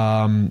like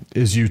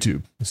is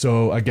YouTube.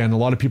 So again, a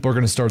lot of people are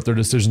going to start their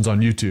decisions on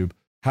YouTube.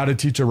 How to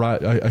teach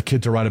a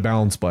kid to ride a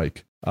balance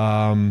bike,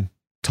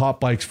 top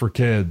bikes for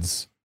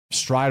kids,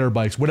 Strider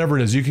bikes, whatever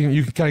it is, you can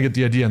kind of get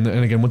the idea. And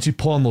again, once you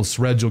pull on those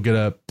threads, you'll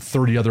get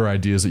 30 other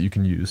ideas that you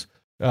can use.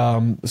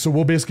 So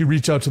we'll basically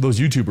reach out to those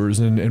YouTubers,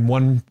 and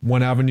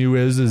one avenue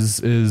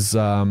is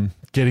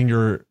getting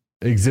your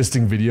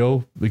existing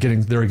video,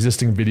 getting their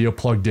existing video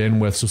plugged in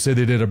with. So say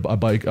they did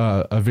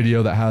a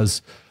video that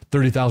has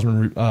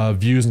 30,000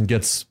 views and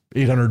gets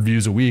 800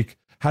 views a week.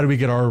 How do we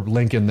get our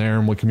link in there,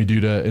 and what can we do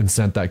to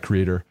incent that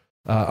creator?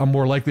 A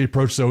more likely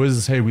approach though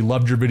is, hey, we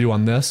loved your video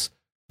on this.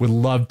 Would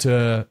love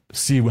to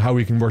see how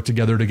we can work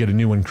together to get a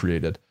new one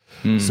created.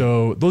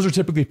 So those are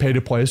typically pay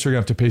to play. So you're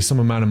gonna have to pay some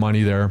amount of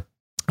money there.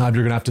 You're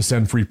gonna have to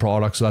send free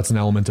products. So that's an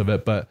element of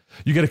it, but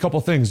you get a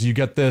couple things. You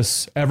get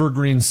this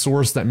evergreen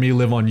source that may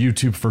live on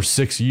YouTube for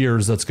 6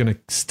 years. That's gonna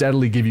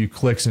steadily give you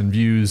clicks and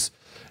views.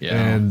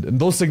 Yeah. And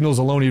those signals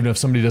alone, even if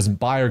somebody doesn't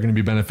buy, are gonna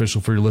be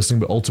beneficial for your listing,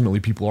 but ultimately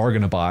people are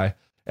gonna buy.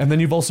 And then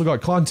you've also got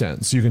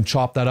content. So you can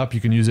chop that up.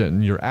 You can use it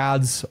in your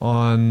ads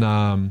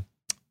on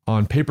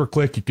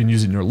pay-per-click. You can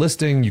use it in your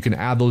listing. You can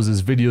add those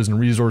as videos and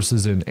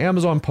resources in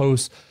Amazon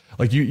posts.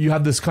 Like you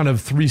have this kind of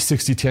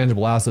 360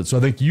 tangible asset. So I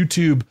think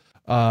YouTube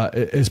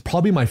is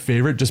probably my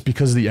favorite just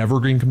because of the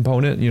evergreen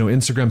component.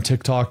 Instagram,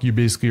 TikTok, you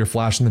basically are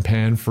flash in the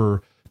pan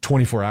for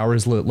 24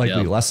 hours,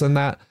 likely less than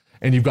that.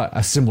 And you've got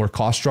a similar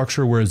cost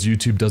structure, whereas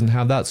YouTube doesn't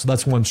have that. So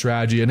that's one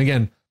strategy. And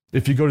again,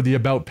 if you go to the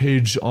about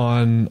page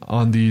on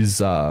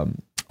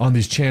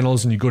these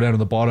channels and you go down to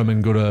the bottom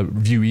and go to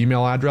view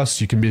email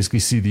address, you can basically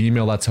see the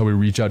email. That's how we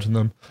reach out to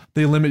them.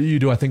 They limit you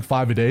to, I think,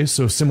 5 a day.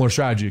 So similar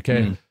strategy.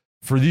 Okay.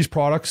 For these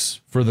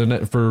products, for the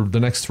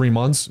next 3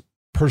 months,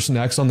 person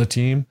X on the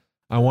team,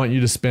 I want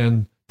you to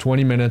spend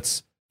 20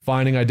 minutes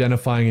finding,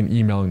 identifying, and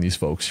emailing these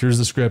folks. Here's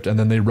the script. And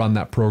then they run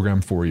that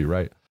program for you.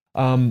 Right.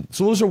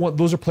 So those are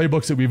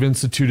playbooks that we've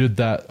instituted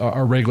that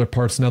are regular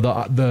parts. Now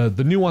the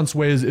nuanced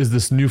way is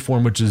this new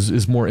form, which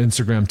is more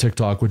Instagram,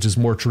 TikTok, which is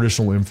more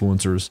traditional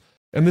influencers.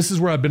 And this is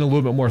where I've been a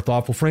little bit more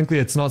thoughtful. Frankly,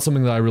 it's not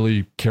something that I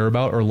really care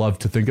about or love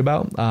to think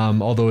about,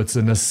 although it's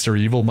a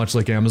necessary evil, much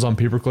like Amazon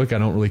pay-per-click. I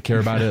don't really care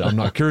about it. I'm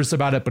not curious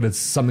about it, but it's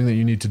something that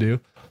you need to do.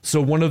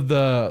 So one of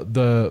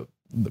the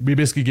we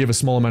basically gave a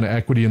small amount of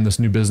equity in this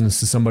new business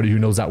to somebody who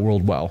knows that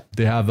world well.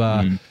 They have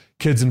a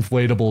kids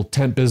inflatable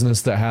tent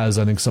business that has,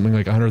 I think, something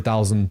like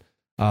 100,000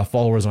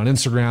 followers on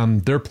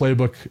Instagram. Their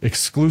playbook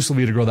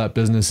exclusively to grow that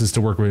business is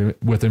to work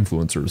with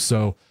influencers.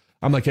 So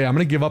I'm like, hey, I'm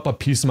going to give up a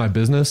piece of my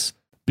business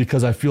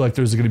because I feel like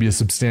there's going to be a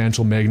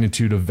substantial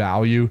magnitude of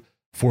value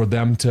for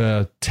them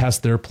to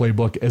test their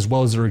playbook as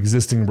well as their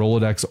existing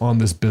Rolodex on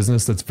this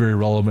business that's very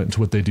relevant to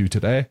what they do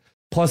today.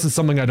 Plus, it's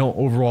something I don't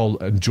overall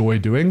enjoy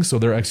doing, so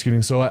they're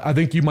executing. So I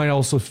think you might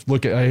also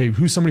look at, hey,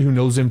 who's somebody who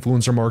knows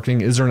influencer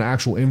marketing? Is there an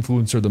actual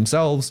influencer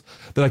themselves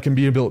that I can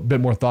be a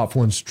bit more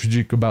thoughtful and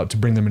strategic about to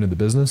bring them into the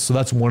business? So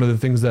that's one of the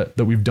things that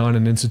we've done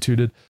and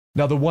instituted.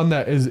 Now, the one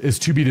that is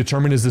to be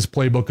determined is this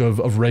playbook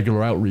of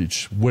regular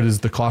outreach. What is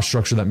the cost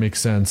structure that makes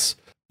sense?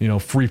 You know,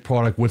 free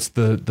product, what's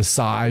the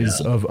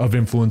size of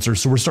influencers?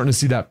 So we're starting to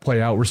see that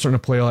play out. We're starting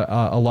to play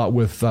a lot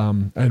with,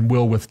 and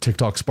will with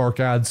TikTok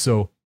Spark ads.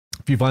 So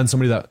if you find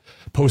somebody that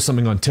posts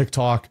something on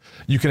TikTok,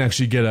 you can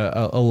actually get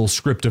a little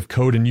script of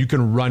code and you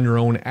can run your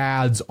own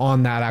ads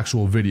on that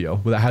actual video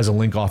that has a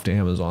link off to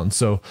Amazon.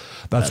 So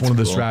that's one of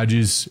the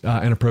strategies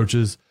and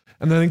approaches.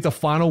 And then I think the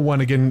final one,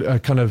 again,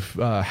 kind of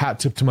hat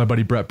tip to my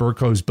buddy Brett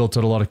Burko, who's built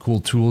out a lot of cool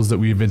tools that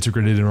we've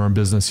integrated in our own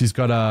business. He's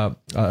got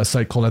a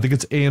site called, I think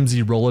it's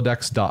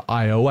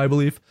amzrolodex.io, I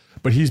believe.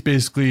 But he's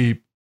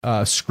basically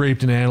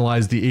scraped and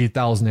analyzed the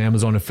 8,000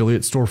 Amazon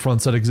affiliate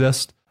storefronts that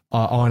exist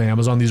on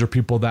Amazon. These are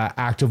people that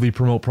actively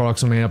promote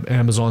products on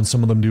Amazon.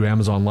 Some of them do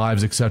Amazon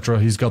Lives, etc.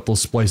 He's got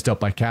those spliced up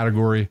by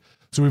category.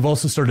 So we've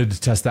also started to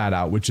test that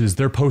out, which is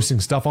they're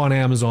posting stuff on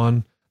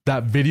Amazon.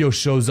 That video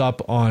shows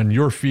up on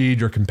your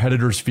feed, your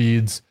competitors'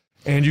 feeds,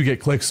 and you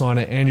get clicks on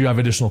it, and you have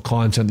additional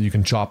content that you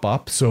can chop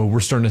up. So we're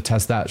starting to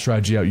test that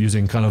strategy out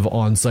using kind of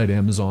on-site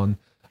Amazon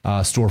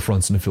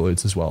storefronts and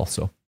affiliates as well.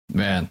 So,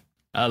 man,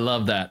 I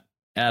love that.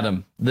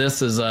 Adam, this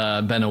has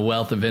been a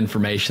wealth of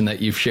information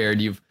that you've shared.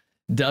 You've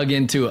dug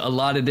into a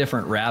lot of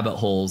different rabbit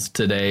holes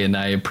today, and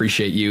I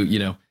appreciate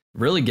you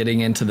really getting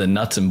into the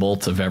nuts and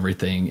bolts of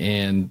everything.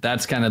 And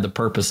that's kind of the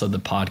purpose of the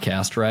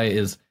podcast, right?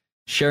 Is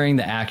sharing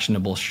the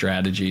actionable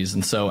strategies.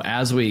 And so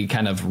as we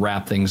kind of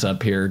wrap things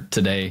up here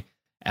today,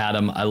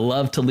 Adam, I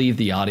love to leave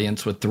the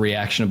audience with 3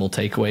 actionable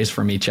takeaways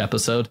from each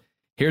episode.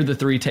 Here are the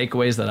 3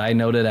 takeaways that I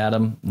noted,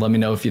 Adam. Let me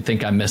know if you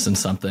think I'm missing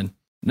something.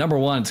 Number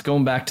 1, it's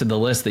going back to the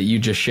list that you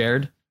just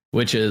shared,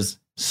 which is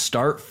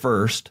start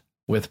first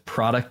with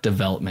product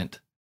development.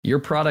 Your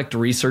product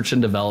research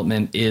and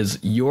development is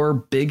your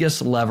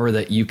biggest lever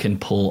that you can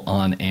pull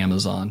on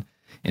Amazon.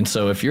 And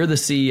so if you're the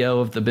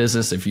CEO of the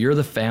business, if you're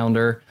the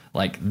founder,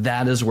 like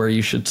that is where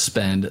you should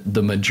spend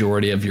the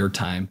majority of your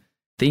time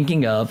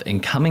thinking of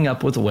and coming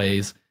up with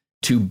ways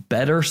to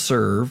better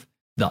serve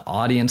the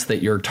audience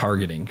that you're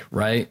targeting,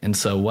 right? And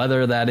so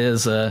whether that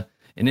is an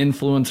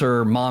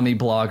influencer, mommy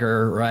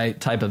blogger, right,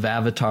 type of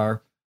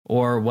avatar,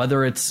 or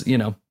whether it's,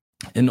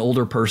 an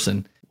older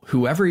person,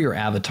 whoever your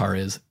avatar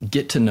is,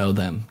 get to know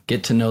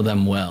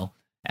them well.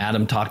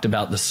 Adam talked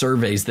about the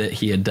surveys that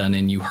he had done,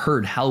 and you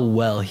heard how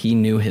well he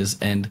knew his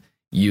end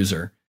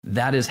user.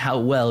 That is how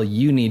well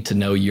you need to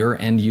know your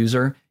end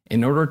user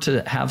in order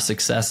to have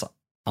success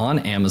on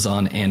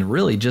Amazon and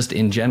really just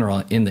in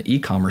general in the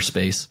e-commerce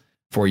space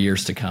for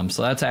years to come.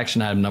 So that's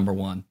action item number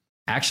 1.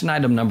 Action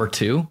item number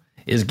 2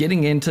 is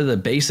getting into the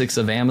basics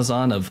of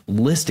Amazon of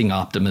listing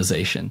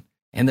optimization.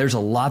 And there's a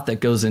lot that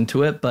goes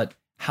into it, but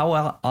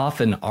how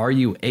often are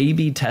you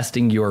A/B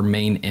testing your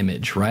main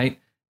image, right?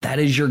 That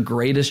is your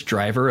greatest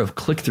driver of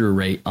click-through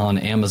rate on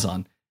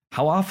Amazon.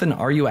 How often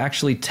are you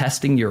actually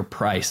testing your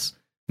price?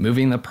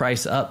 Moving the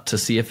price up to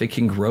see if it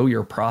can grow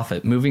your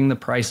profit, moving the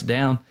price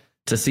down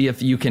to see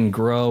if you can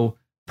grow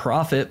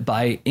profit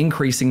by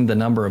increasing the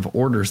number of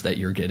orders that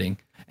you're getting.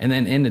 And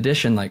then in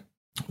addition, like,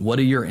 what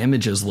do your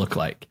images look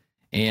like?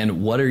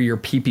 And what are your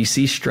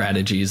PPC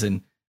strategies?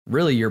 And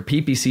really your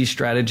PPC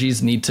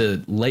strategies need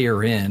to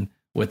layer in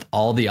with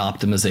all the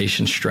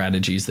optimization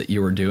strategies that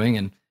you were doing.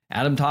 And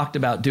Adam talked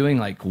about doing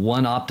like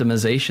one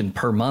optimization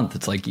per month.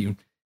 It's like you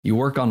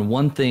work on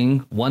one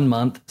thing 1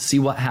 month, see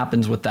what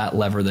happens with that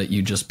lever that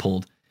you just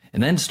pulled,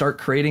 and then start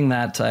creating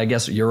that, I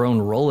guess, your own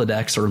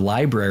Rolodex or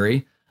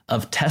library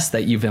of tests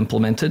that you've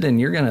implemented. And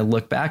you're going to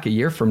look back a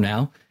year from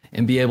now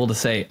and be able to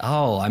say,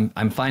 oh,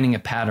 I'm finding a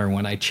pattern.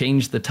 When I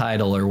change the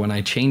title or when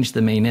I change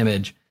the main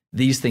image,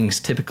 these things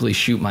typically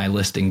shoot my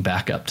listing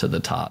back up to the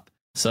top.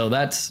 So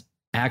that's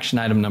action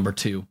item number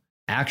 2.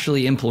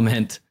 Actually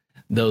implement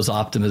those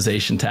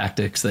optimization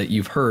tactics that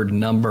you've heard a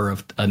number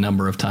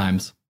of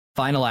times.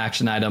 Final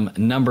action item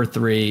number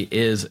 3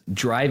 is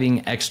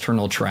driving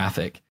external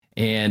traffic.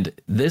 And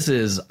this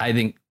is, I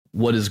think,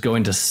 what is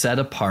going to set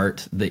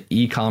apart the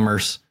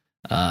e-commerce,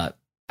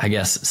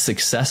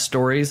 success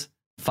stories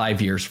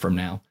 5 years from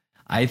now.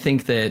 I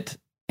think that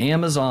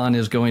Amazon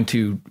is going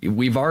to,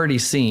 we've already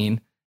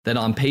seen that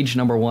on page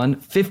number 1,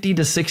 50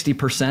 to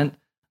 60%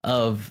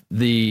 of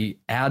the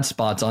ad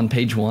spots on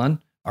page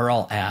 1 are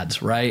all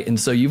ads, right? And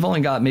so you've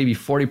only got maybe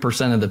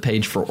 40% of the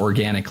page for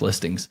organic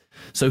listings.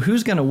 So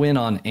who's going to win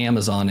on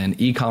Amazon and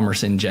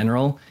e-commerce in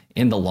general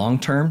in the long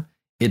term?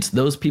 It's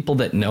those people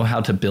that know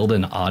how to build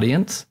an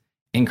audience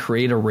and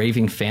create a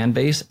raving fan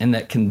base, and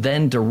that can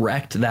then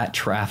direct that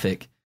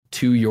traffic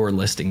to your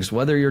listings,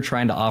 whether you're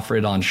trying to offer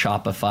it on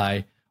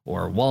Shopify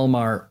or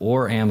Walmart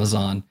or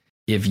Amazon.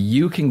 If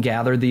you can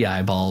gather the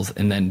eyeballs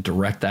and then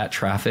direct that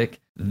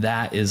traffic,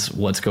 that is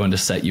what's going to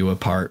set you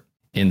apart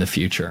in the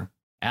future.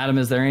 Adam,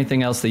 is there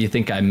anything else that you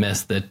think I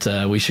missed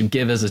that we should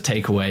give as a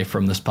takeaway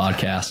from this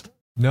podcast?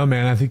 No,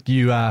 man, I think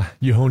you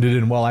honed it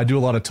in well. I do a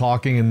lot of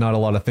talking and not a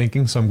lot of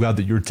thinking, so I'm glad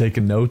that you were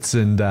taking notes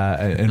and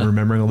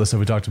remembering all this stuff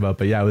we talked about.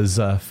 But yeah, it was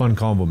a fun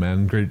combo,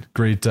 man.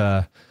 Great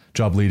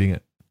job leading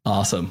it.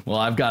 Awesome. Well,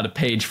 I've got a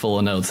page full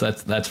of notes.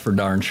 That's for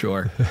darn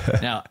sure.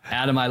 Now,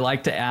 Adam, I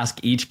like to ask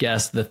each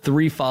guest the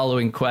 3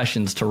 following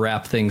questions to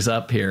wrap things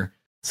up here.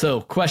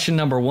 So question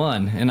number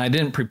 1, and I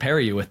didn't prepare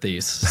you with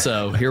these,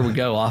 so here we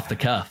go off the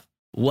cuff.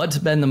 What's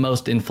been the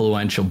most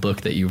influential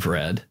book that you've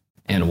read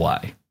and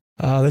why?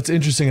 That's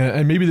interesting.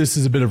 And maybe this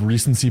is a bit of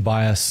recency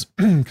bias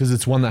because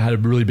it's one that had a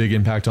really big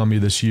impact on me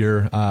this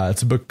year.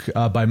 It's a book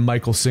by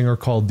Michael Singer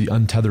called The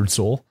Untethered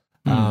Soul.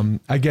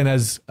 Again,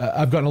 as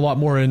I've gotten a lot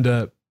more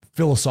into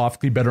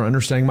philosophically better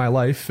understanding my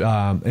life,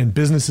 and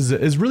business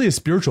is really a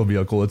spiritual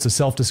vehicle. It's a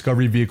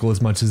self-discovery vehicle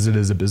as much as it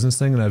is a business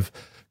thing. And I've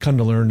come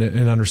to learn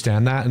and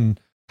understand that. And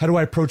how do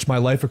I approach my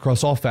life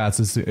across all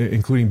facets,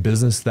 including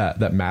business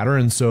that matter?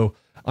 And so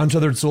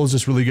Untethered Soul is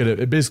just really good.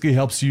 It basically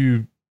helps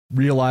you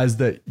realize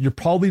that you're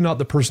probably not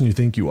the person you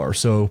think you are.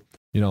 So,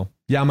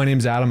 my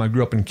name's Adam. I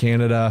grew up in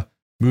Canada,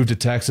 moved to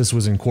Texas,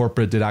 was in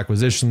corporate, did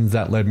acquisitions.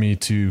 That led me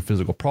to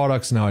physical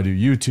products. Now I do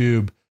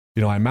YouTube.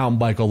 I mountain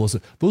bike, all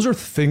those are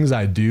things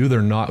I do.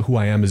 They're not who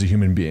I am as a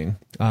human being.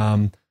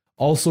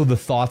 Also the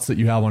thoughts that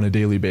you have on a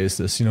daily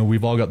basis.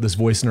 We've all got this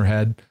voice in our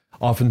head,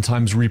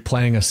 oftentimes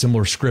replaying a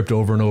similar script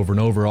over and over and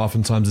over.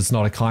 Oftentimes it's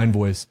not a kind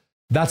voice.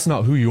 That's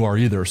not who you are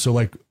either. So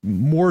like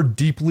more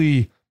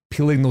deeply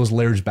peeling those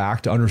layers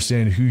back to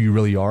understand who you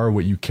really are,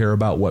 what you care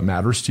about, what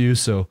matters to you.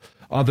 So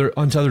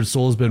Untethered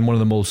Soul has been one of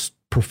the most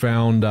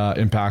profound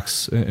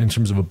impacts in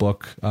terms of a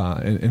book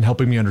in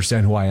helping me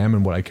understand who I am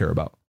and what I care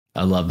about.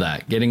 I love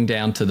that. Getting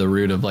down to the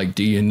root of like,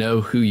 do you know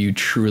who you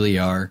truly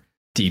are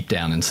deep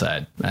down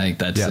inside? I think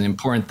that's an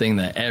important thing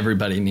that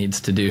everybody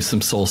needs to do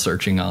some soul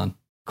searching on.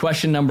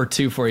 Question number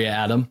 2 for you,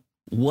 Adam.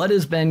 What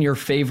has been your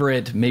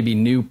favorite, maybe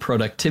new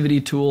productivity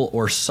tool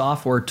or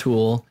software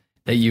tool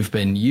that you've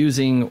been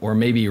using or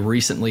maybe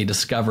recently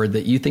discovered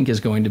that you think is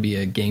going to be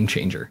a game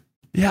changer?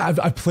 Yeah,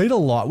 I've played a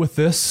lot with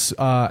this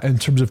in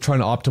terms of trying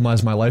to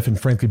optimize my life and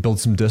frankly build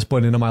some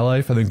discipline into my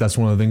life. I think that's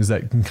one of the things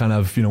that can kind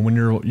of, when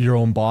you're your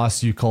own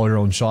boss, you call your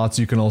own shots.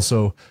 You can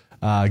also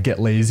get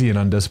lazy and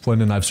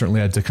undisciplined. And I've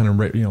certainly had to kind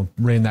of,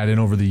 rein that in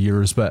over the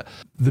years. But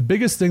the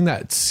biggest thing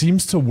that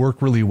seems to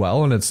work really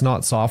well, and it's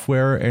not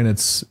software and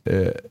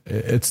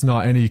it's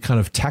not any kind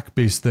of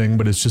tech-based thing,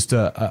 but it's just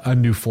a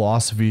new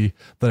philosophy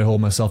that I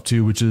hold myself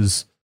to, which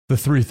is the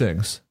 3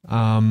 things.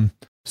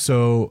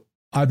 So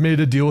I've made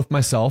a deal with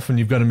myself, and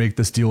you've got to make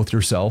this deal with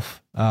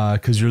yourself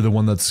because you're the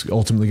one that's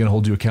ultimately going to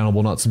hold you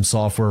accountable, not some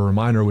software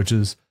reminder, which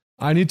is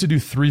I need to do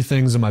 3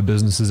 things in my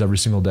businesses every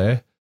single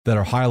day that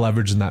are high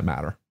leverage and that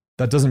matter.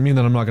 That doesn't mean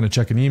that I'm not going to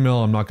check an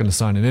email. I'm not going to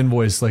sign an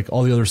invoice, like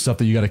all the other stuff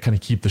that you got to kind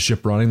of keep the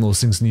ship running. Those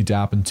things need to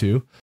happen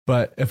too.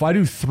 But if I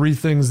do 3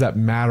 things that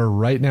matter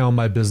right now in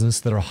my business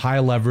that are high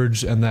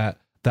leverage and that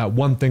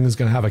one thing is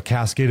going to have a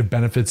cascade of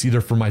benefits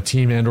either for my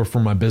team and or for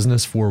my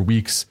business for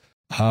weeks,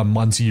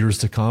 months, years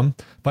to come.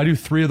 If I do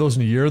 3 of those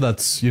in a year,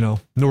 that's,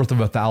 north of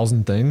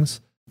 1,000 things.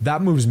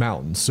 That moves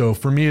mountains. So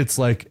for me, it's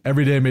like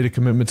every day I made a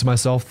commitment to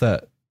myself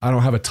that I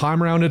don't have a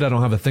time around it. I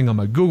don't have a thing on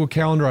my Google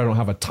Calendar. I don't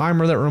have a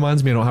timer that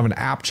reminds me. I don't have an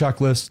app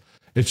checklist.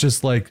 It's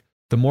just like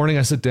the morning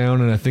I sit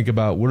down and I think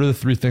about what are the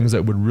 3 things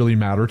that would really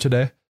matter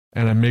today.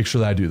 And I make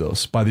sure that I do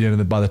those by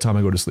the time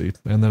I go to sleep.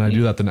 And then I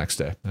do that the next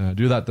day. And I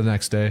do that the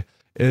next day.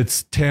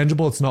 It's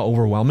tangible. It's not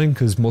overwhelming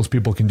because most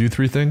people can do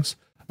 3 things.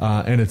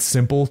 And it's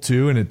simple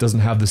too, and it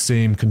doesn't have the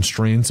same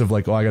constraints of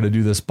like, I got to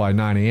do this by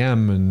 9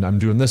 a.m. and I'm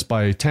doing this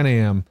by 10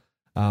 a.m.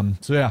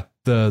 So yeah,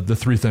 the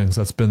 3 things,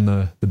 that's been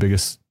the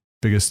biggest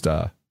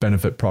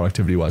benefit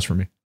productivity wise for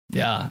me.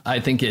 Yeah, I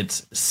think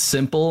it's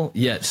simple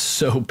yet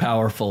so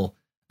powerful.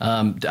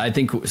 I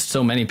think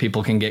so many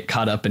people can get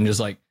caught up in just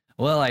like,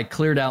 well, I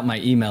cleared out my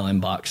email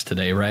inbox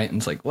today, right? And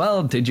it's like,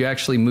 well, did you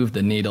actually move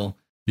the needle?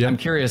 Yeah. I'm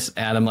curious,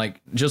 Adam,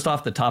 like just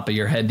off the top of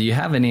your head, do you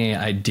have any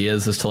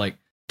ideas as to like,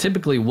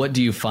 typically, what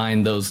do you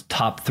find those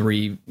top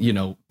 3,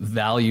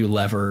 value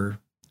lever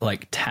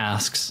like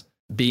tasks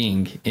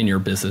being in your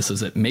business?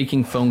 Is it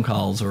making phone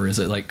calls or is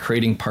it like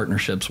creating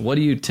partnerships? What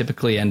do you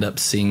typically end up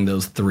seeing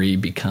those 3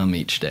 become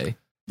each day?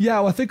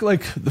 Yeah, well, I think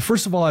like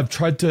first of all, I've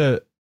tried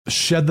to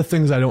shed the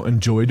things I don't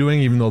enjoy doing,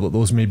 even though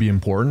those may be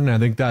important. I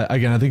think that,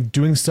 again, I think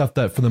doing stuff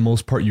that for the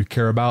most part you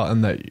care about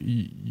and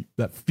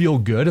that feel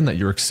good and that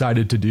you're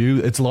excited to do,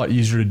 it's a lot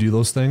easier to do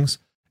those things.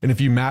 And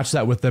if you match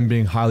that with them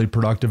being highly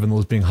productive and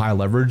those being high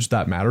leverage,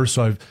 that matters.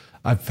 So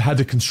I've had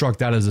to construct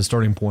that as a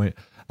starting point.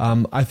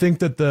 I think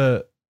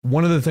that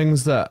one of the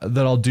things that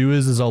I'll do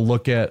is I'll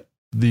look at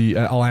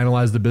I'll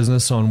analyze the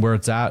business on where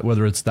it's at,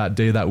 whether it's that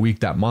day, that week,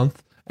 that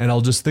month, and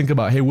I'll just think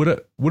about, hey,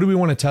 what do we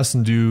want to test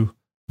and do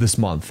this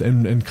month,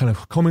 and kind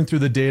of combing through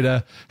the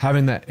data,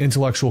 having that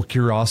intellectual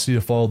curiosity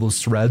to follow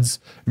those threads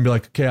and be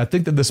like, okay, I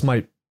think that this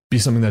might be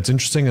something that's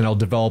interesting, and I'll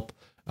develop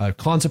a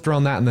concept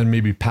around that and then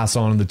maybe pass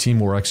on to the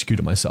team or execute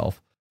it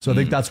myself. So I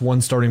think that's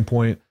one starting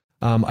point.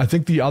 I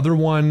think the other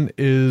one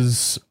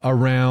is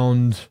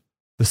around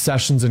the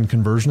sessions and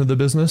conversion of the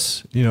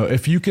business.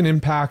 If you can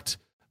impact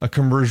a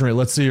conversion rate,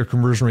 let's say your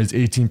conversion rate is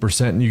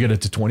 18% and you get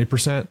it to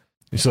 20%.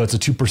 So it's a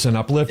 2%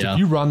 uplift. Yeah. If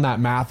you run that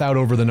math out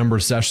over the number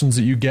of sessions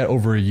that you get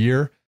over a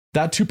year,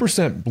 that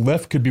 2%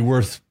 lift could be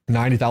worth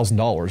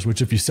 $90,000,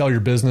 which if you sell your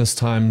business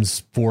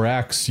times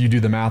 4X, you do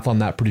the math on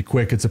that pretty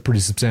quick. It's a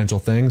pretty substantial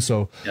thing.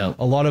 So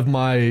a lot of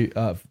my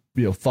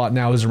thought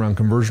now is around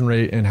conversion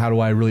rate and how do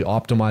I really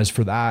optimize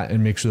for that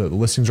and make sure that the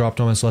listings are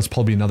optimized. So that's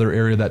probably another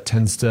area that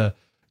tends to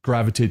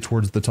gravitate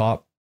towards the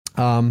top.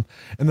 And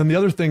then the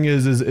other thing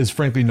is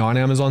frankly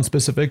non-Amazon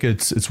specific.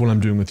 It's what I'm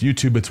doing with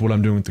YouTube. It's what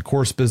I'm doing with the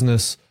course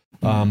business.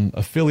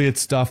 Affiliate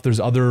stuff. There's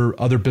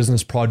other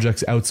business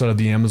projects outside of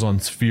the Amazon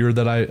sphere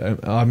that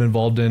I'm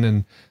involved in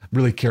and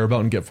really care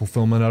about and get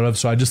fulfillment out of.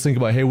 So I just think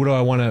about, hey, what do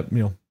I want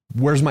to,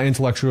 where's my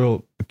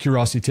intellectual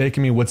curiosity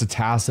taking me? What's a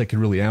task that could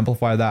really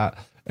amplify that?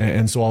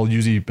 And so I'll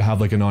usually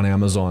have like a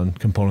non-Amazon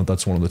component.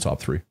 That's one of the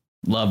top 3.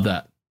 Love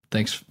that.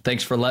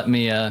 Thanks for letting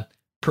me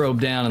probe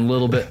down and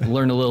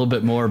learn a little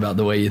bit more about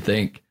the way you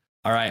think.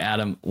 All right,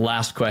 Adam,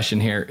 last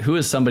question here. Who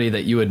is somebody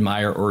that you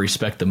admire or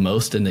respect the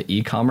most in the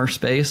e-commerce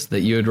space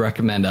that you would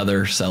recommend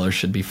other sellers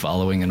should be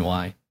following, and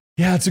why?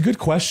 Yeah, it's a good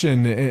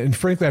question. And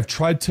frankly, I've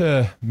tried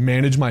to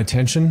manage my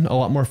attention a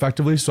lot more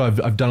effectively. So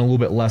I've done a little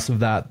bit less of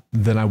that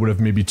than I would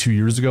have maybe 2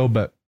 years ago.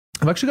 But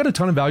I've actually got a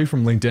ton of value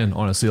from LinkedIn,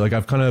 honestly. Like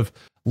I've kind of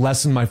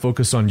lessened my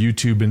focus on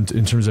YouTube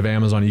in terms of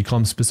Amazon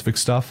e-com specific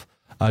stuff,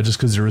 just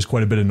because there is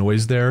quite a bit of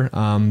noise there.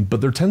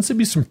 But there tends to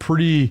be some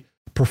pretty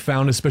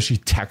profound, especially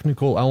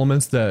technical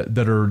elements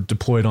that are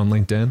deployed on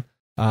LinkedIn.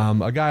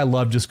 A guy I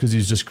love just because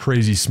he's just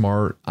crazy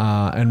smart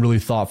and really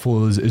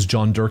thoughtful is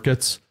John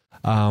Durkitz.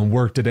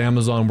 Worked at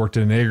Amazon, worked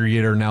at an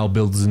aggregator, now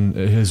builds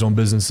his own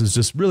businesses.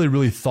 Just really,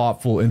 really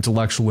thoughtful,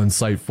 intellectual,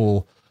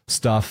 insightful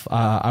stuff.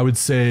 I would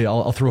say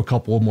I'll throw a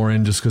couple more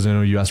in just because I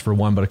know you asked for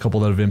one, but a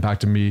couple that have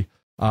impacted me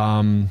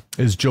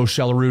is Joe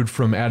Shellerud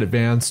from Ad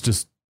Advance.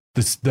 Just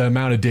the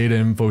amount of data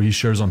info he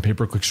shares on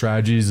pay-per-click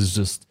strategies is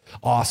just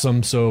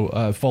awesome.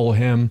 So follow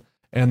him.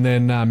 And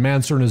then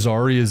Mansoor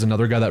Nazari is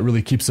another guy that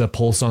really keeps a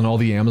pulse on all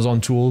the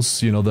Amazon tools,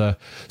 the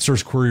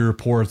search query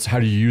reports, how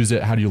do you use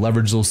it, how do you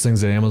leverage those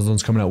things that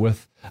Amazon's coming out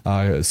with.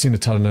 Seen a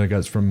ton of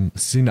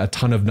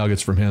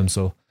nuggets from him.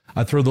 So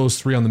I throw those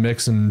 3 on the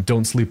mix, and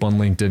don't sleep on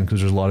LinkedIn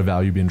because there's a lot of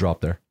value being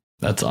dropped there.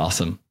 That's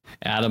awesome.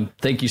 Adam,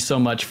 thank you so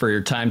much for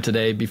your time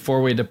today.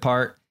 Before we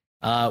depart,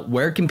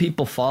 where can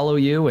people follow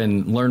you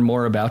and learn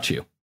more about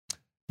you?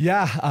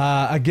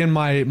 Yeah, again,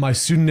 my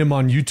pseudonym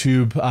on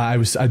YouTube,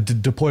 I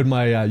deployed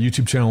my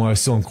YouTube channel when I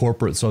was still in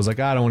corporate, so I was like,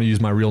 I don't want to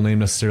use my real name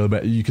necessarily,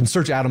 but you can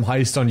search Adam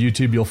Heist on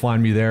YouTube, you'll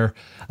find me there.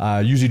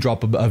 Usually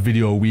drop a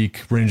video a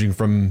week, ranging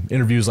from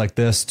interviews like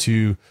this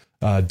to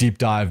deep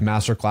dive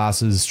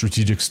masterclasses,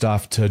 strategic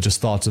stuff, to just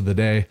thoughts of the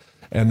day.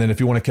 And then if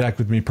you want to connect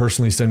with me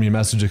personally, send me a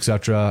message,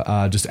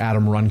 etc., just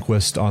Adam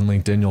Runquist on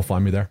LinkedIn, you'll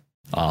find me there.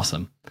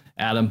 Awesome.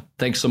 Adam,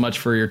 thanks so much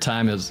for your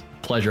time. It was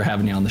a pleasure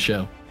having you on the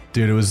show.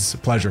 Dude, it was a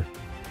pleasure.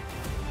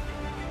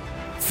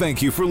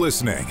 Thank you for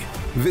listening.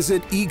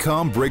 Visit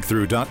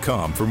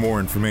ecombreakthrough.com for more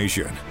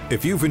information.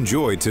 If you've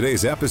enjoyed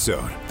today's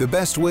episode, the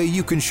best way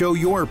you can show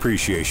your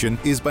appreciation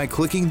is by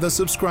clicking the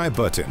subscribe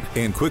button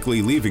and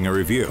quickly leaving a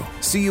review.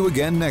 See you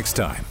again next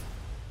time.